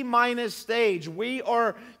T-minus stage. We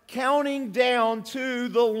are counting down to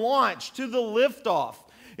the launch, to the liftoff.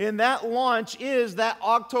 And that launch is that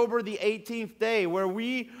October the 18th day, where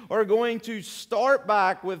we are going to start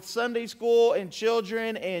back with Sunday school and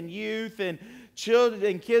children and youth and children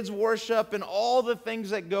and kids worship and all the things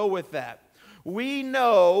that go with that. We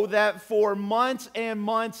know that for months and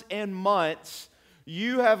months and months,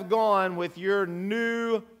 you have gone with your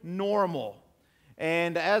new normal.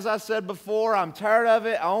 And as I said before, I'm tired of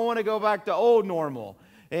it. I don't want to go back to old normal.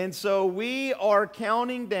 And so we are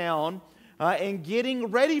counting down and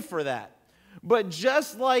getting ready for that. But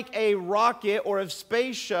just like a rocket or a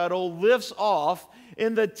space shuttle lifts off,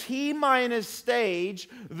 in the T-minus stage,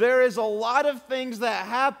 there is a lot of things that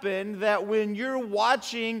happen that when you're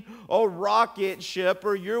watching a rocket ship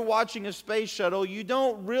or you're watching a space shuttle, you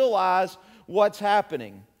don't realize what's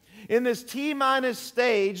happening. In this T-minus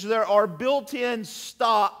stage, there are built-in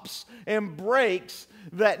stops and breaks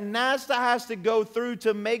that NASA has to go through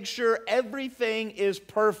to make sure everything is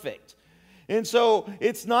perfect. And so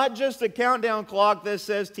it's not just a countdown clock that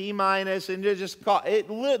says T-minus and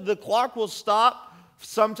the clock will stop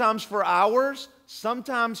sometimes for hours,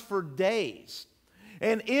 sometimes for days.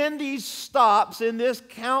 And in these stops, in this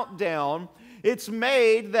countdown, it's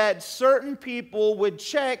made that certain people would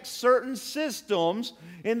check certain systems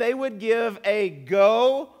and they would give a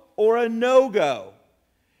go or a no-go.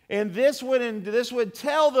 And this would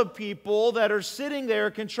tell the people that are sitting there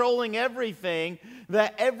controlling everything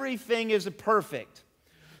that everything is perfect.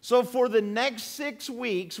 So for the next 6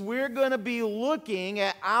 weeks, we're going to be looking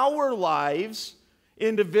at our lives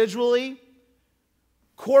individually,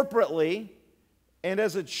 corporately, and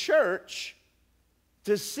as a church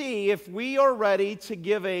to see if we are ready to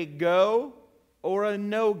give a go or a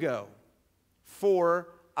no-go for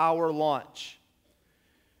our launch.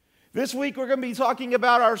 This week we're going to be talking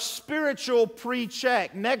about our spiritual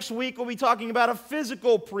pre-check. Next week we'll be talking about a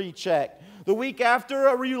physical pre-check. The week after,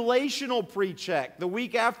 a relational pre-check. The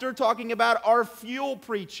week after, talking about our fuel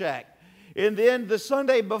pre-check. And then the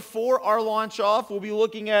Sunday before our launch off, we'll be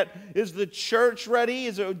looking at, is the church ready?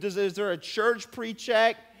 Is there a church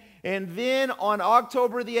pre-check? And then on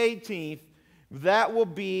October the 18th, that will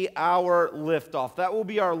be our liftoff. That will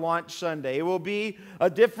be our launch Sunday. It will be a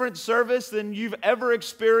different service than you've ever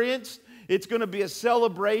experienced. It's going to be a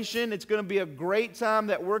celebration. It's going to be a great time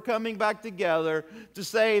that we're coming back together to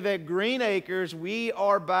say that Green Acres, we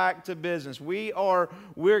are back to business.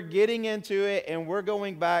 We're getting into it, and we're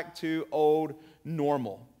going back to old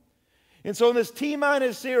normal. And so in this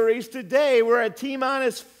T-minus series, today we're at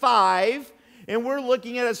T-minus 5, and we're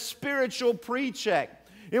looking at a spiritual pre-check.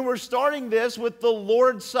 And we're starting this with the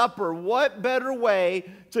Lord's Supper. What better way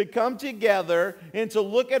to come together and to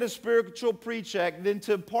look at a spiritual pre-check than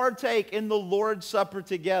to partake in the Lord's Supper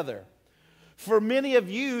together? For many of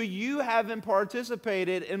you, you haven't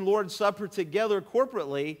participated in Lord's Supper together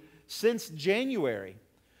corporately since January.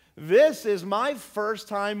 This is my first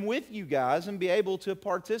time with you guys and be able to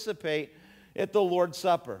participate at the Lord's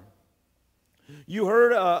Supper. You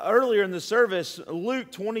heard earlier in the service,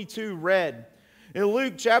 Luke 22 read. In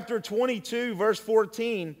Luke chapter 22, verse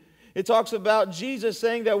 14, it talks about Jesus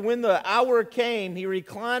saying that when the hour came, he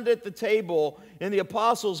reclined at the table and the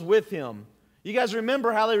apostles with him. You guys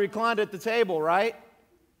remember how they reclined at the table, right?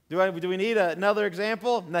 Do we need another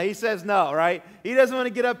example? No, he says no, right? He doesn't want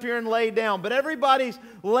to get up here and lay down. But everybody's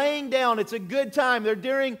laying down. It's a good time.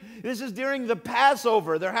 This is during the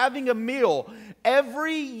Passover. They're having a meal.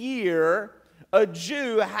 Every year, a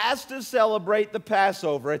Jew has to celebrate the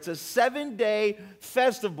Passover. It's a 7-day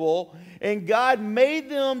festival, and God made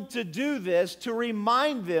them to do this to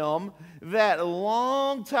remind them that a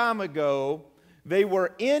long time ago, they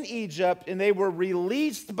were in Egypt and they were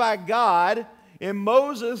released by God, and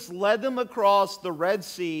Moses led them across the Red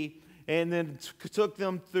Sea and then took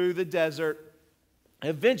them through the desert,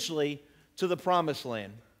 eventually to the Promised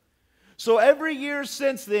Land. So every year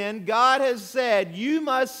since then, God has said, you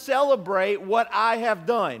must celebrate what I have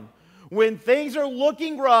done. When things are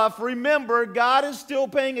looking rough, remember, God is still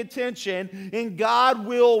paying attention and God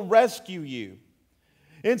will rescue you.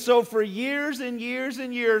 And so for years and years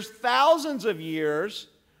and years, thousands of years,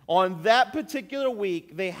 on that particular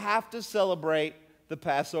week, they have to celebrate the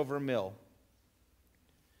Passover meal.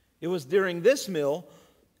 It was during this meal,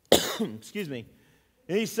 excuse me,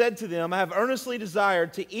 and he said to them, I have earnestly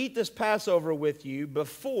desired to eat this Passover with you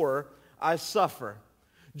before I suffer.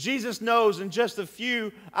 Jesus knows in just a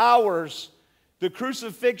few hours the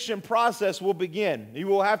crucifixion process will begin. He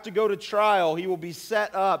will have to go to trial. He will be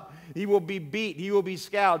set up. He will be beat. He will be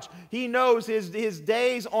scourged. He knows his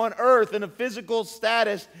days on earth and a physical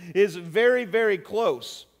status is very, very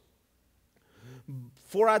close.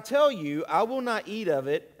 For I tell you, I will not eat of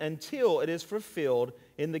it until it is fulfilled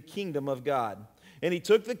in the kingdom of God. And he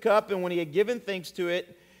took the cup, and when he had given thanks to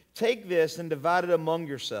it, take this and divide it among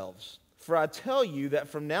yourselves. For I tell you that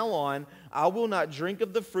from now on, I will not drink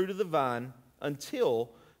of the fruit of the vine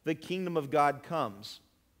until the kingdom of God comes.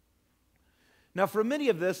 Now, for many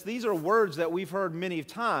of this, these are words that we've heard many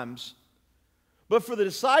times. But for the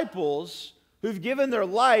disciples who've given their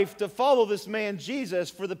life to follow this man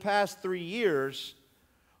Jesus for the past 3 years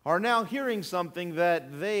are now hearing something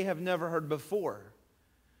that they have never heard before.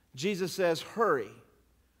 Jesus says, hurry,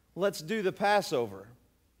 let's do the Passover,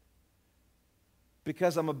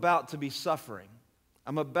 because I'm about to be suffering.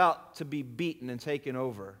 I'm about to be beaten and taken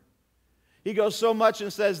over. He goes so much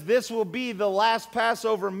and says, this will be the last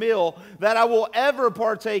Passover meal that I will ever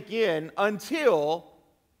partake in until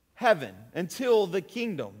heaven, until the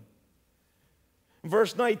kingdom.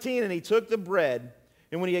 Verse 19, and he took the bread,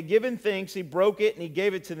 and when he had given thanks, he broke it and he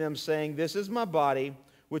gave it to them, saying, this is my body,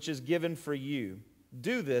 which is given for you.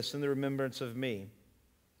 Do this in the remembrance of me.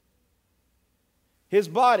 His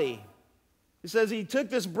body. It says he took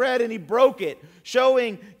this bread and he broke it,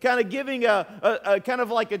 showing, kind of giving a kind of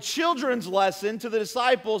like a children's lesson to the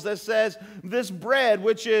disciples that says this bread,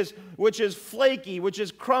 which is flaky, which is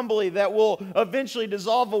crumbly, that will eventually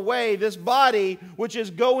dissolve away, this body, which is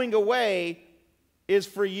going away, is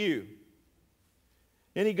for you.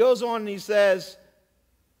 And he goes on and he says,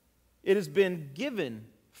 it has been given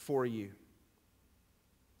for you.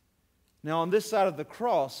 Now, on this side of the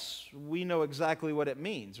cross, we know exactly what it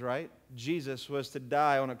means, right? Jesus was to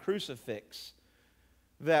die on a crucifix.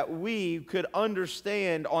 That we could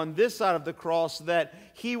understand on this side of the cross that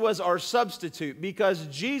he was our substitute. Because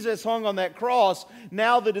Jesus hung on that cross,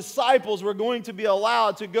 now the disciples were going to be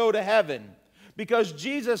allowed to go to heaven. Because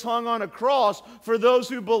Jesus hung on a cross, for those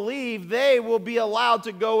who believe, they will be allowed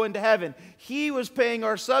to go into heaven. He was paying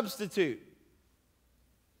our substitute.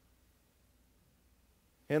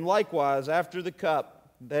 And likewise, after the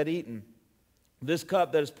cup that eaten, this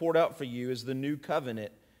cup that is poured out for you is the new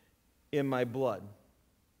covenant in my blood.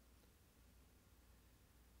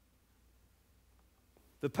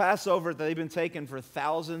 The Passover that they've been taking for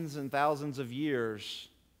thousands and thousands of years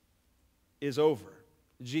is over.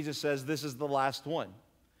 Jesus says this is the last one.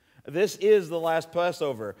 This is the last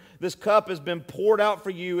Passover. This cup has been poured out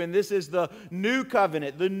for you, and this is the new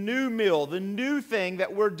covenant, the new meal, the new thing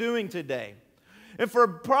that we're doing today. And for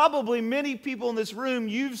probably many people in this room,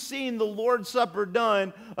 you've seen the Lord's Supper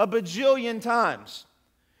done a bajillion times.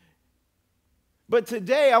 But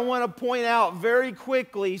today I want to point out very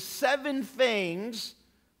quickly 7 things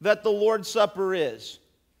that the Lord's Supper is.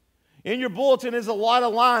 In your bulletin is a lot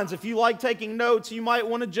of lines. If you like taking notes, you might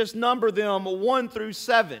want to just number them 1 through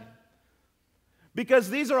 7. Because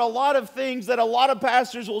these are a lot of things that a lot of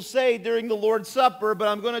pastors will say during the Lord's Supper, but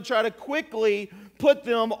I'm going to try to quickly put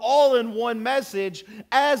them all in one message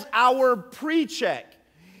as our pre-check.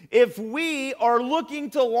 If we are looking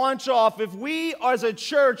to launch off, if we as a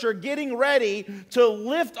church are getting ready to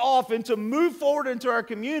lift off and to move forward into our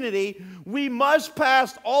community, we must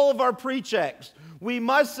pass all of our pre-checks. We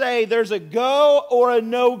must say there's a go or a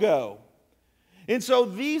no-go. And so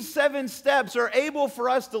these 7 steps are able for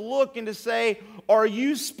us to look and to say, are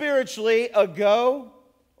you spiritually a go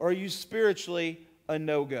or are you spiritually a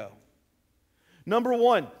no-go? Number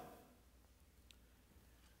 1,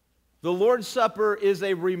 the Lord's Supper is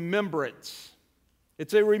a remembrance.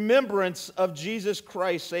 It's a remembrance of Jesus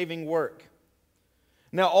Christ's saving work.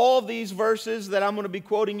 Now, all of these verses that I'm going to be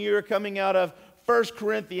quoting you are coming out of 1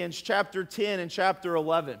 Corinthians chapter 10 and chapter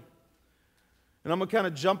 11. And I'm going to kind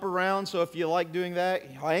of jump around, so if you like doing that,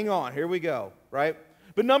 hang on. Here we go, right?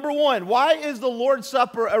 But number 1, why is the Lord's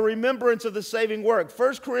Supper a remembrance of the saving work?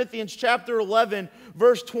 1 Corinthians chapter 11,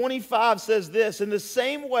 verse 25 says this, "In the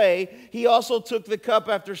same way, he also took the cup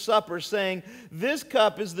after supper, saying, 'This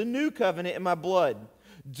cup is the new covenant in my blood.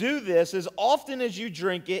 Do this as often as you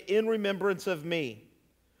drink it in remembrance of me.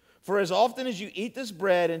 For as often as you eat this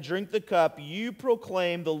bread and drink the cup, you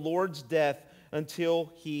proclaim the Lord's death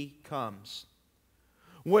until he comes.'"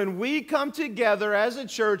 When we come together as a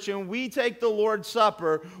church and we take the Lord's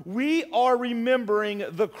Supper, we are remembering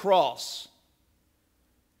the cross.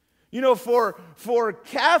 You know, for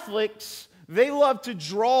Catholics, they love to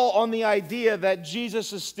draw on the idea that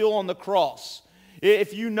Jesus is still on the cross.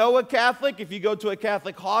 If you know a Catholic, if you go to a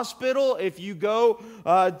Catholic hospital, if you go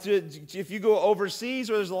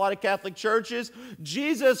overseas where there's a lot of Catholic churches,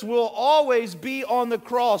 Jesus will always be on the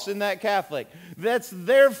cross in that Catholic. That's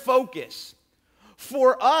their focus.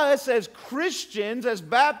 For us as Christians, as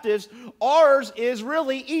Baptists, ours is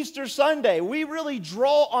really Easter Sunday. We really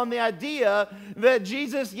draw on the idea that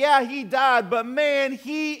Jesus, yeah, he died, but man,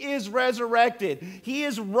 he is resurrected. He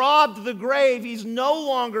has robbed the grave. He's no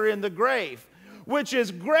longer in the grave, which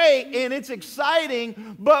is great and it's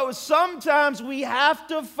exciting, but sometimes we have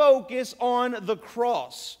to focus on the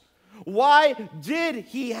cross. Why did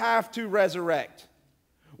he have to resurrect?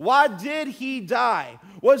 Why did he die?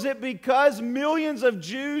 Was it because millions of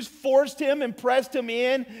Jews forced him and pressed him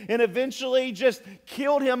in and eventually just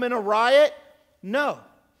killed him in a riot? No.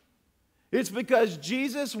 It's because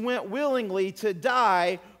Jesus went willingly to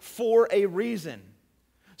die for a reason.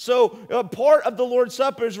 So a part of the Lord's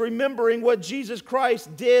Supper is remembering what Jesus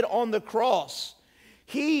Christ did on the cross.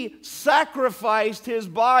 He sacrificed his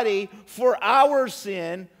body for our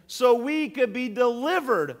sin so we could be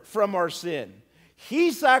delivered from our sin.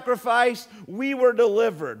 He sacrificed, we were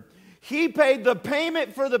delivered. He paid the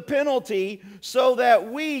payment for the penalty so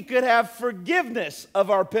that we could have forgiveness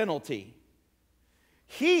of our penalty.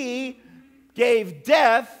 He gave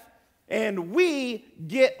death and we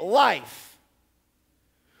get life.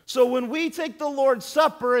 So when we take the Lord's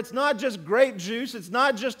Supper, it's not just grape juice, it's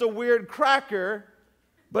not just a weird cracker,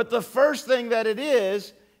 but the first thing that it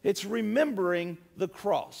is, it's remembering the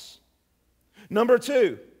cross. Number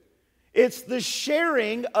 2, it's the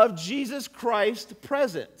sharing of Jesus Christ's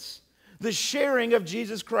presence. The sharing of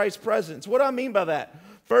Jesus Christ's presence. What do I mean by that?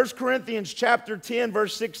 1 Corinthians chapter 10,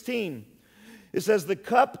 verse 16. It says, "The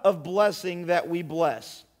cup of blessing that we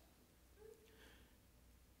bless.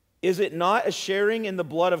 Is it not a sharing in the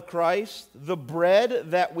blood of Christ? The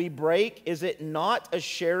bread that we break, is it not a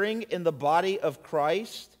sharing in the body of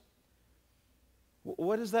Christ?"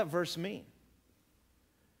 What does that verse mean?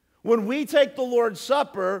 When we take the Lord's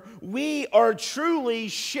Supper, we are truly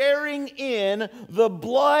sharing in the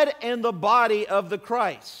blood and the body of the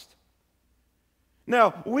Christ.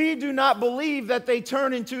 Now, we do not believe that they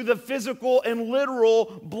turn into the physical and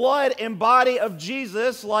literal blood and body of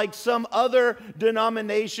Jesus like some other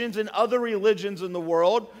denominations and other religions in the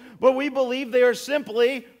world, but we believe they are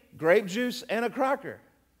simply grape juice and a cracker.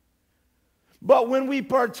 But when we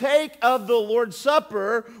partake of the Lord's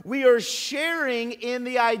Supper, we are sharing in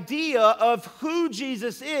the idea of who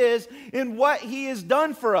Jesus is and what he has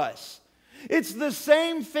done for us. It's the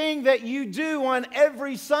same thing that you do on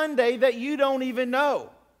every Sunday that you don't even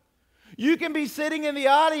know. You can be sitting in the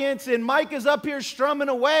audience and Mike is up here strumming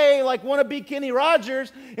away like wannabe Kenny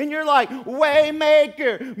Rogers, and you're like,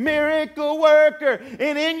 Waymaker, miracle worker.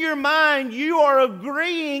 And in your mind, you are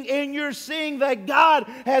agreeing and you're seeing that God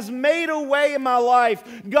has made a way in my life.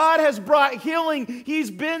 God has brought healing.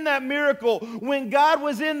 He's been that miracle. When God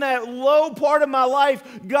was in that low part of my life,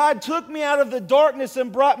 God took me out of the darkness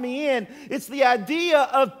and brought me in. It's the idea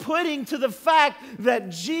of putting to the fact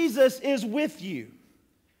that Jesus is with you.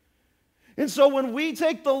 And so when we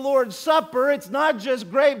take the Lord's Supper, it's not just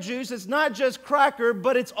grape juice, it's not just cracker,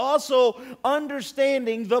 but it's also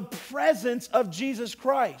understanding the presence of Jesus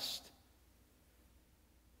Christ.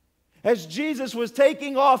 As Jesus was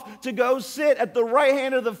taking off to go sit at the right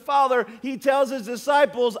hand of the Father, he tells his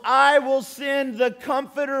disciples, I will send the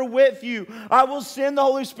Comforter with you. I will send the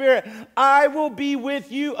Holy Spirit. I will be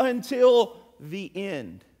with you until the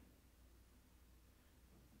end.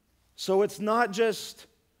 So it's not just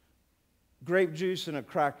grape juice and a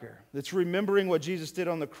cracker. It's remembering what Jesus did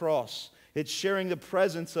on the cross. It's sharing the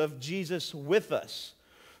presence of Jesus with us.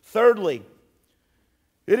 Thirdly,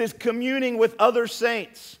 it is communing with other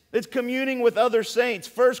saints. It's communing with other saints.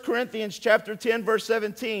 1 Corinthians chapter 10, verse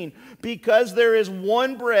 17. Because there is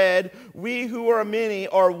one bread, we who are many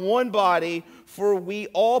are one body, for we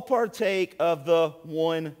all partake of the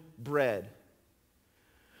one bread.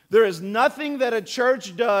 There is nothing that a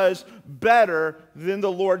church does better than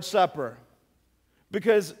the Lord's Supper.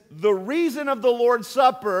 Because the reason of the Lord's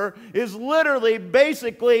Supper is literally,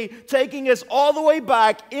 basically, taking us all the way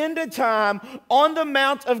back into time on the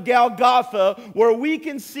Mount of Golgotha, where we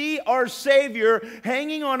can see our Savior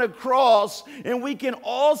hanging on a cross, and we can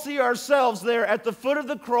all see ourselves there at the foot of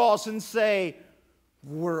the cross and say,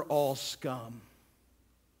 we're all scum.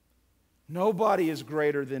 Nobody is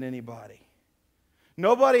greater than anybody.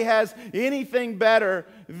 Nobody has anything better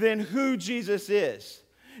than who Jesus is.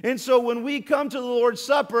 And so when we come to the Lord's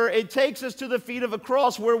Supper, it takes us to the feet of a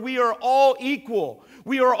cross where we are all equal.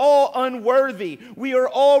 We are all unworthy. We are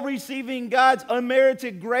all receiving God's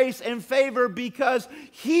unmerited grace and favor because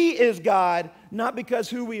He is God, not because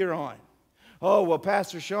who we are on. Oh, well,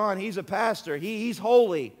 Pastor Shaun, he's a pastor. He's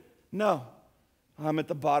holy. No, I'm at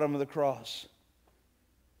the bottom of the cross.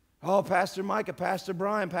 Oh, Pastor Micah, Pastor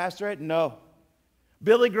Brian, Pastor Ed. No.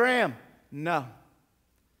 Billy Graham. No.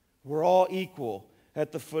 We're all equal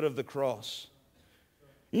at the foot of the cross.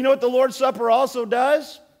 You know what the Lord's Supper also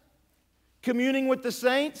does? Communing with the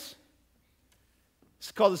saints.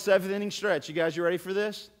 It's called the seventh inning stretch. You guys, you ready for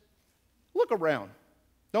this? Look around.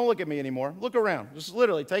 Don't look at me anymore. Look around. Just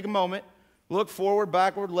literally take a moment. Look forward,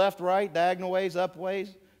 backward, left, right, diagonal ways, up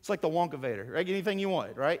ways. It's like the Wonkavator, right? Anything you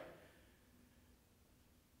want, right?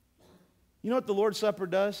 You know what the Lord's Supper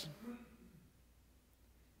does?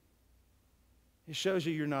 It shows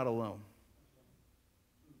you you're not alone.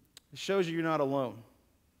 It shows you you're not alone.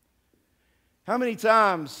 How many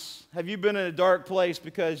times have you been in a dark place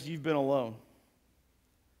because you've been alone?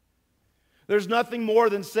 There's nothing more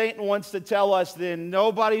than Satan wants to tell us than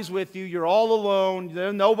nobody's with you, you're all alone,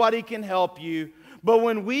 nobody can help you. But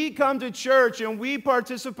when we come to church and we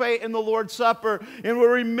participate in the Lord's Supper and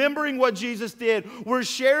we're remembering what Jesus did, we're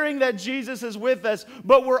sharing that Jesus is with us,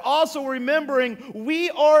 but we're also remembering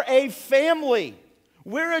we are a family.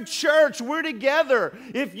 We're a church. We're together.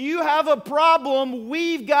 If you have a problem,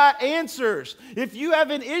 we've got answers. If you have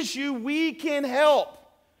an issue, we can help.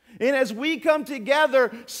 And as we come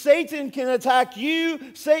together, Satan can attack you.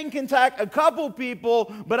 Satan can attack a couple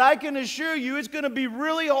people. But I can assure you it's going to be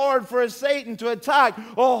really hard for a Satan to attack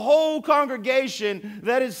a whole congregation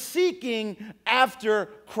that is seeking after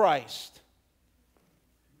Christ.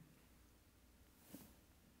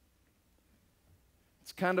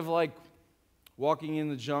 It's kind of like walking in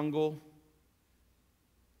the jungle.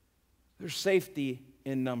 There's safety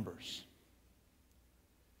in numbers.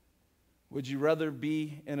 Would you rather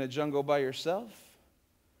be in a jungle by yourself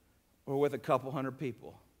or with a couple hundred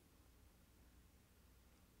people?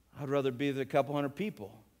 I'd rather be with a couple hundred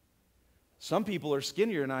people. Some people are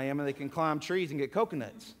skinnier than I am and they can climb trees and get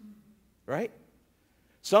coconuts, right?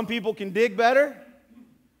 Some people can dig better.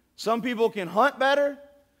 Some people can hunt better.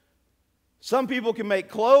 Some people can make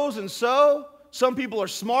clothes and sew. Some people are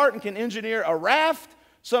smart and can engineer a raft.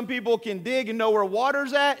 Some people can dig and know where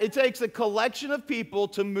water's at. It takes a collection of people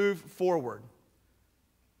to move forward.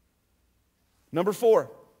 Number 4,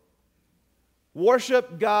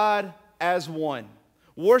 worship God as one.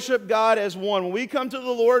 Worship God as one. When we come to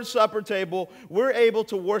the Lord's Supper table, we're able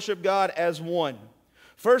to worship God as one.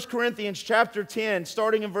 1 Corinthians chapter 10,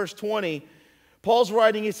 starting in verse 20, Paul's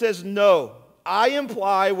writing, he says, "No, I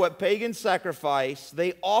imply what pagans sacrifice,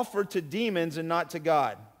 they offer to demons and not to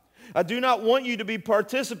God. I do not want you to be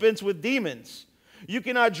participants with demons. You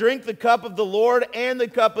cannot drink the cup of the Lord and the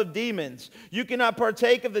cup of demons. You cannot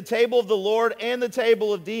partake of the table of the Lord and the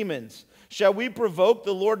table of demons. Shall we provoke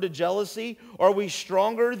the Lord to jealousy? Are we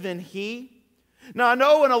stronger than He? Now, I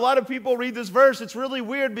know when a lot of people read this verse, it's really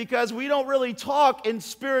weird because we don't really talk in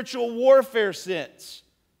spiritual warfare sense.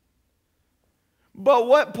 But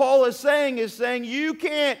what Paul is saying you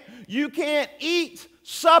can't eat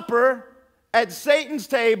supper at Satan's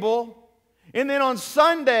table and then on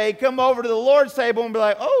Sunday come over to the Lord's table and be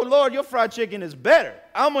like, oh, Lord, your fried chicken is better.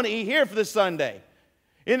 I'm going to eat here for this Sunday.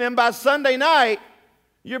 And then by Sunday night,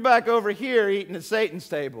 you're back over here eating at Satan's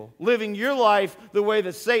table, living your life the way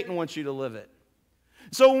that Satan wants you to live it.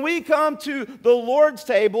 So when we come to the Lord's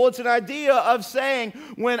table, it's an idea of saying,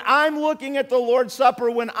 when I'm looking at the Lord's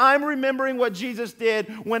Supper, when I'm remembering what Jesus did,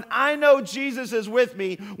 when I know Jesus is with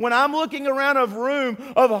me, when I'm looking around a room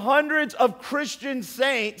of hundreds of Christian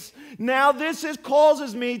saints, now this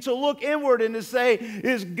causes me to look inward and to say,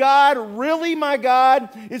 is God really my God?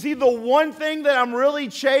 Is He the one thing that I'm really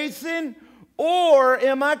chasing? Or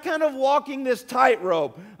am I kind of walking this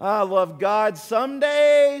tightrope? I love God some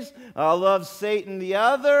days. I love Satan the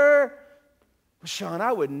other. Shaun,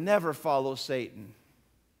 I would never follow Satan.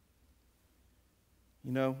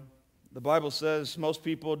 You know, the Bible says most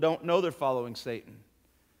people don't know they're following Satan.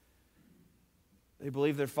 They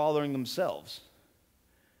believe they're following themselves.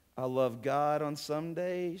 I love God on some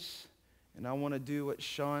days, and I want to do what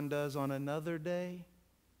Shaun does on another day.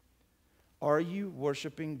 Are you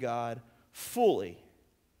worshiping God fully?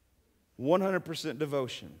 100%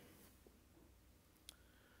 devotion.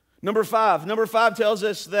 Number five tells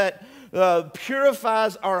us that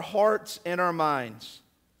purifies our hearts and our minds.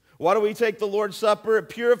 Why do we take the Lord's Supper? It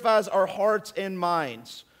purifies our hearts and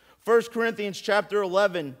minds. 1 Corinthians chapter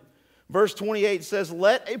 11, verse 28 says,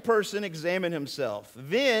 let a person examine himself,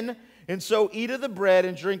 then and so eat of the bread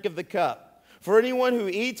and drink of the cup. For anyone who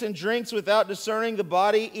eats and drinks without discerning the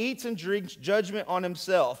body eats and drinks judgment on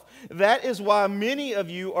himself. That is why many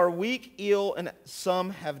of you are weak, ill, and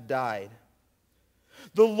some have died.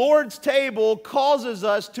 The Lord's table causes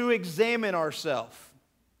us to examine ourselves.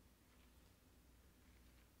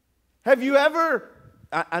 Have you ever,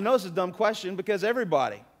 I know it's a dumb question because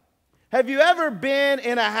everybody, have you ever been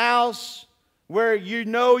in a house where you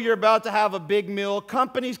know you're about to have a big meal,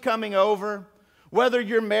 company's coming over, whether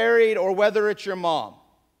you're married or whether it's your mom,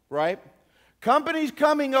 right? Company's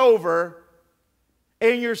coming over,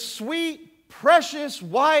 and your sweet, precious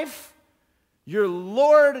wife, your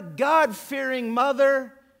Lord, God-fearing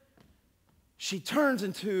mother, she turns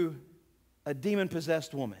into a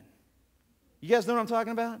demon-possessed woman. You guys know what I'm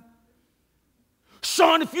talking about?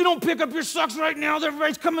 Shaun, if you don't pick up your socks right now,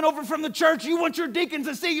 everybody's coming over from the church. You want your deacons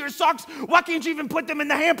to see your socks. Why can't you even put them in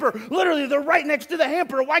the hamper? Literally, they're right next to the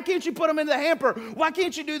hamper. Why can't you put them in the hamper? Why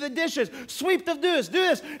can't you do the dishes? Sweep the do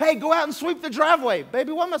this. Hey, go out and sweep the driveway.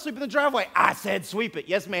 Baby, why am I sweeping the driveway? I said sweep it.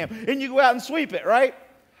 Yes, ma'am. And you go out and sweep it, right?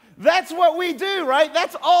 That's what we do, right?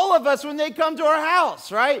 That's all of us when they come to our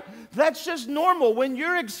house, right? That's just normal. When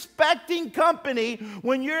you're expecting company,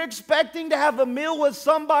 when you're expecting to have a meal with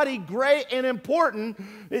somebody great and important,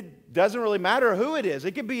 it doesn't really matter who it is.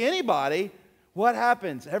 It could be anybody. What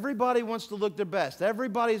happens? Everybody wants to look their best.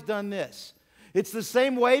 Everybody's done this. It's the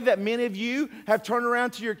same way that many of you have turned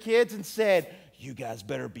around to your kids and said, you guys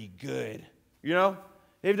better be good. You know? Have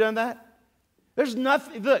you done that? There's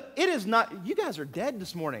nothing, look, it is not, you guys are dead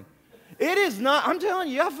this morning. It is not, I'm telling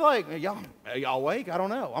you, I feel like, y'all awake? I don't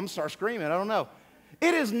know. I'm going to start screaming. I don't know.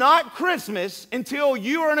 It is not Christmas until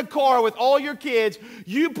you are in a car with all your kids.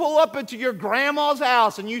 You pull up into your grandma's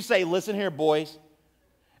house and you say, listen here, boys.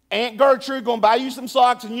 Aunt Gertrude going to buy you some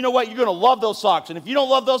socks, and you know what? You're going to love those socks. And if you don't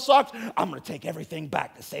love those socks, I'm going to take everything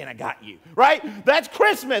back that Santa got you, right? That's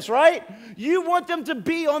Christmas, right? You want them to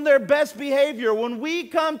be on their best behavior. When we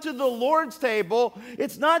come to the Lord's table,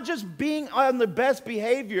 it's not just being on the best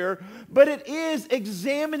behavior, but it is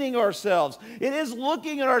examining ourselves. It is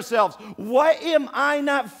looking at ourselves. What am I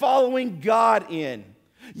not following God in?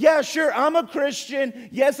 Yeah, sure, I'm a Christian.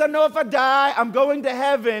 Yes, I know if I die, I'm going to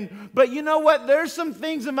heaven. But you know what? There's some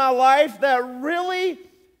things in my life that really,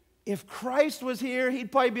 if Christ was here, he'd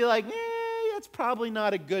probably be like, that's probably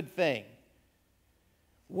not a good thing.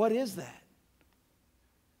 What is that?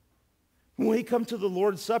 When we come to the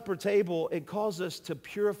Lord's Supper table, it calls us to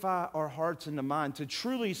purify our hearts and the mind, to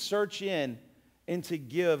truly search in and to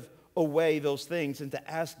give away those things and to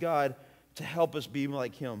ask God to help us be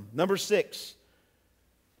like him. Number 6.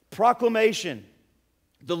 Proclamation.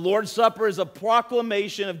 The Lord's Supper is a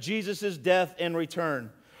proclamation of Jesus' death and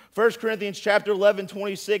return. 1 Corinthians chapter 11,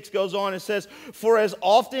 26 goes on and says, "For as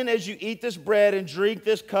often as you eat this bread and drink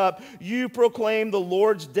this cup, you proclaim the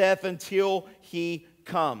Lord's death until he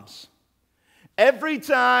comes." Every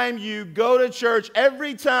time you go to church,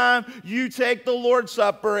 every time you take the Lord's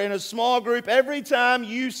Supper in a small group, every time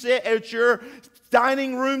you sit at your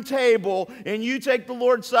dining room table and you take the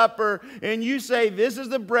Lord's Supper and you say, "This is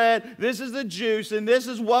the bread, this is the juice, and this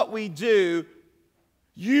is what we do,"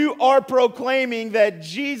 you are proclaiming that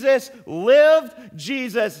Jesus lived,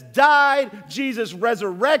 Jesus died, Jesus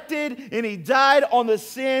resurrected, and he died on the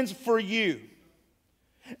sins for you.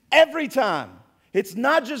 Every time. It's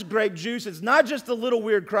not just grape juice. It's not just a little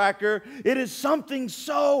weird cracker. It is something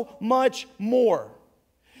so much more.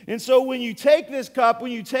 And so when you take this cup,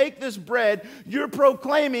 when you take this bread, you're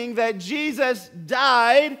proclaiming that Jesus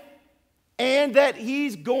died and that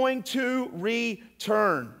he's going to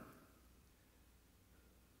return.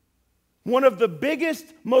 One of the biggest,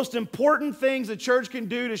 most important things the church can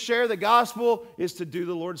do to share the gospel is to do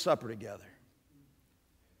the Lord's Supper together.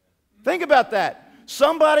 Think about that.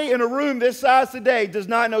 Somebody in a room this size today does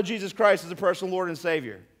not know Jesus Christ as a personal Lord and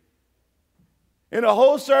Savior. And a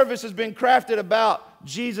whole service has been crafted about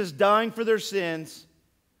Jesus dying for their sins,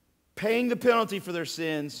 paying the penalty for their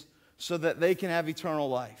sins so that they can have eternal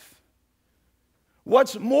life.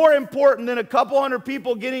 What's more important than a couple hundred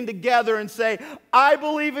people getting together and say, "I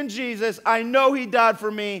believe in Jesus, I know he died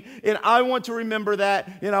for me, and I want to remember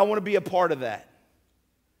that, and I want to be a part of that"?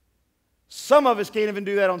 Some of us can't even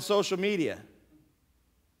do that on social media.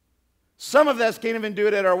 Some of us can't even do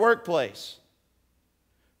it at our workplace.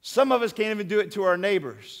 Some of us can't even do it to our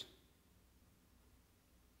neighbors.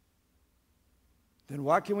 Then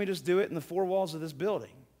why can't we just do it in the four walls of this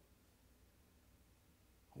building?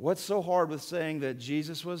 What's so hard with saying that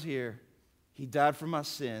Jesus was here, he died for my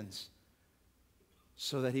sins,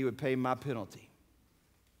 so that he would pay my penalty?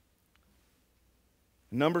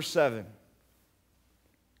 Number 7.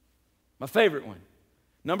 My favorite one.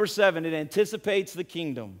 Number 7, it anticipates the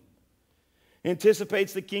kingdom.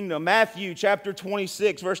 Anticipates the kingdom. Matthew chapter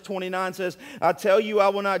 26, verse 29 says, "I tell you, I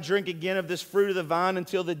will not drink again of this fruit of the vine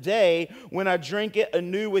until the day when I drink it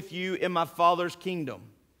anew with you in my Father's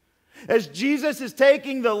kingdom." As Jesus is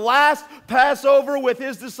taking the last Passover with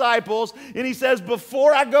his disciples, and he says,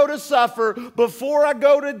 "Before I go to suffer, before I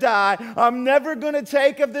go to die, I'm never going to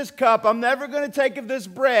take of this cup, I'm never going to take of this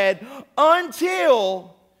bread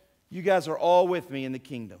until you guys are all with me in the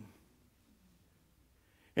kingdom."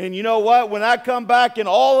 And you know what? When I come back and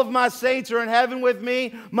all of my saints are in heaven with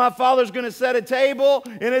me, my Father's going to set a table,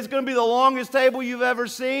 and it's going to be the longest table you've ever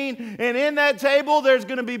seen. And in that table, there's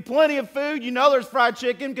going to be plenty of food. You know there's fried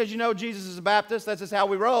chicken because you know Jesus is a Baptist. That's just how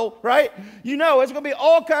we roll, right? You know it's going to be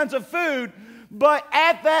all kinds of food. But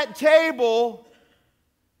at that table,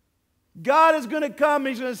 God is going to come and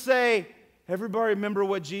he's going to say, "Everybody remember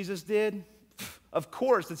what Jesus did?" Of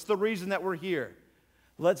course, it's the reason that we're here.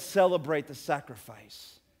 Let's celebrate the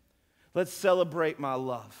sacrifice. Let's celebrate my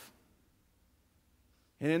love.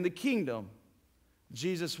 And in the kingdom,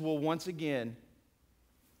 Jesus will once again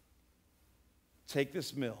take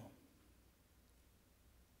this meal.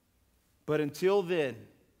 But until then,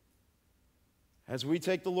 as we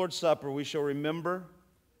take the Lord's Supper, we shall remember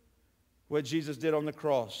what Jesus did on the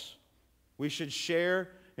cross. We should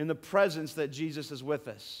share in the presence that Jesus is with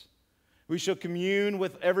us. We shall commune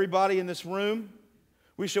with everybody in this room.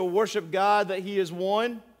 We shall worship God that he is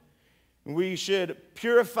one. We should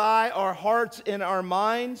purify our hearts and our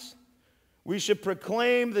minds. We should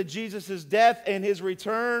proclaim that Jesus' death and his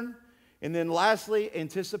return. And then lastly,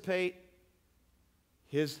 anticipate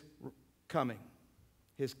his coming,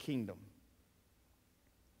 his kingdom.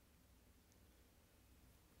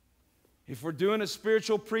 If we're doing a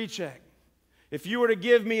spiritual pre-check, if you were to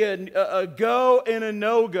give me a go and a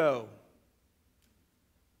no-go,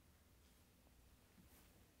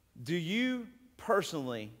 do you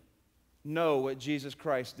personally know what Jesus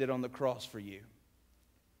Christ did on the cross for you?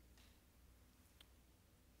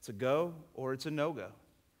 It's a go or it's a no-go.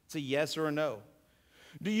 It's a yes or a no.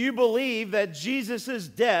 Do you believe that Jesus'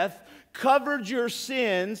 death covered your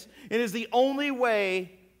sins and is the only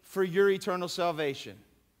way for your eternal salvation?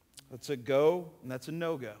 That's a go and that's a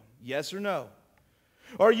no-go. Yes or no?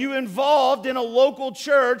 Are you involved in a local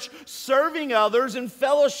church serving others and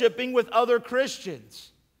fellowshipping with other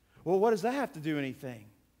Christians? Well, what does that have to do anything?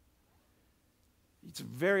 It's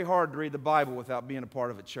very hard to read the Bible without being a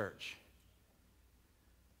part of a church.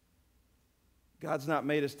 God's not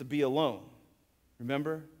made us to be alone.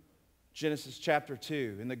 Remember? Genesis chapter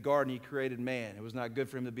 2. In the garden, he created man. It was not good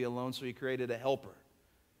for him to be alone, so he created a helper.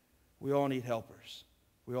 We all need helpers.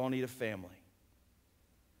 We all need a family.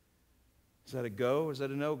 Is that a go or is that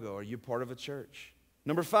a no-go? Are you part of a church?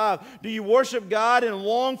 Number 5, do you worship God and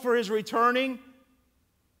long for His returning?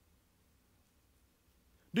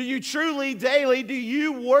 Do you truly, daily, do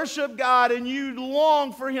you worship God and you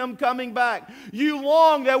long for Him coming back? You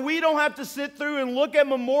long that we don't have to sit through and look at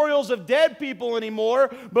memorials of dead people anymore,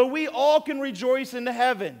 but we all can rejoice into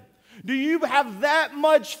heaven. Do you have that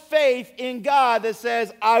much faith in God that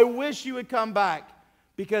says, I wish you would come back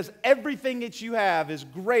because everything that you have is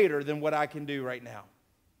greater than what I can do right now?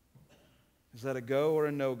 Is that a go or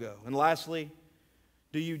a no-go? And lastly,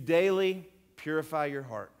 do you daily purify your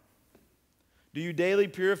heart? Do you daily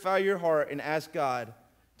purify your heart and ask God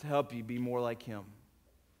to help you be more like Him?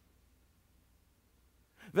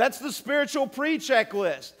 That's the spiritual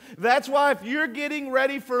pre-checklist. That's why if you're getting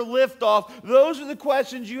ready for liftoff, those are the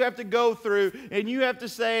questions you have to go through, and you have to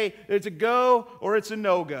say it's a go or it's a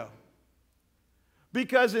no-go.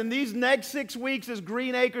 Because in these next 6 weeks as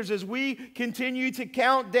Green Acres, as we continue to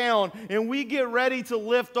count down and we get ready to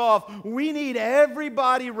lift off, we need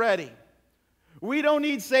everybody ready. We don't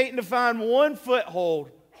need Satan to find one foothold.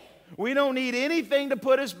 We don't need anything to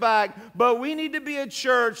put us back, but we need to be a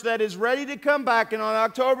church that is ready to come back, and on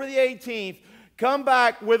October the 18th, come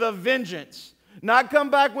back with a vengeance. Not come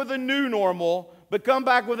back with a new normal, but come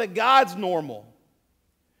back with a God's normal.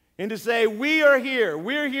 And to say, we are here.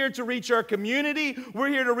 We're here to reach our community. We're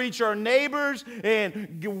here to reach our neighbors,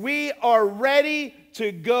 and we are ready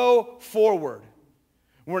to go forward.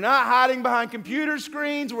 We're not hiding behind computer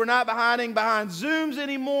screens. We're not hiding behind Zooms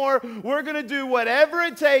anymore. We're going to do whatever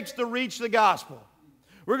it takes to reach the gospel.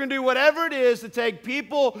 We're going to do whatever it is to take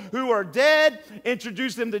people who are dead,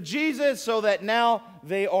 introduce them to Jesus so that now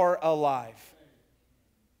they are alive.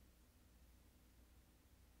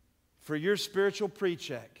 For your spiritual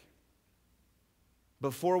pre-check,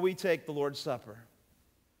 before we take the Lord's Supper,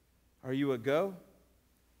 are you a go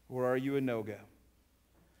or are you a no-go?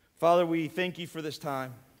 Father, we thank you for this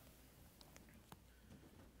time.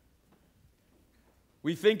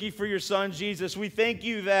 We thank you for your Son, Jesus. We thank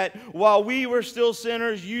you that while we were still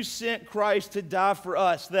sinners, you sent Christ to die for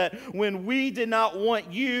us. That when we did not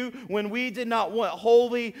want you, when we did not want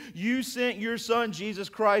holy, you sent your Son, Jesus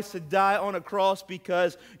Christ, to die on a cross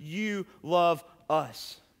because you love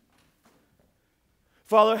us.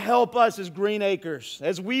 Father, help us as Green Acres,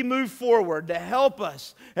 as we move forward, to help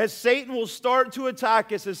us, as Satan will start to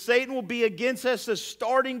attack us, as Satan will be against us, as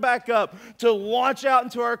starting back up to launch out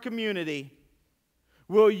into our community.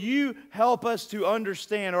 Will you help us to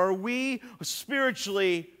understand, are we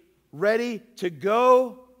spiritually ready to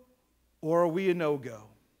go, or are we a no-go?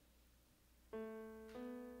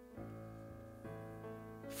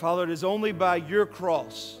 Father, it is only by your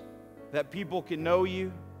cross that people can know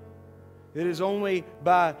you. It is only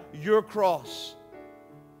by your cross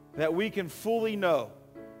that we can fully know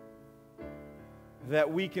that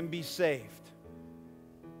we can be saved.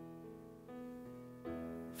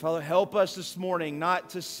 Father, help us this morning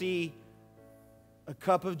not to see a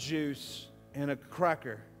cup of juice and a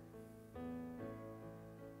cracker,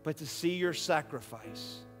 but to see your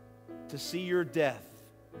sacrifice, to see your death,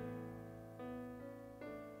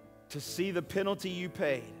 to see the penalty you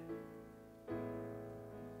paid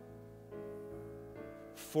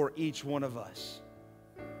for each one of us.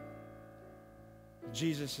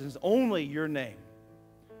 Jesus, is only your name.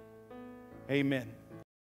 Amen.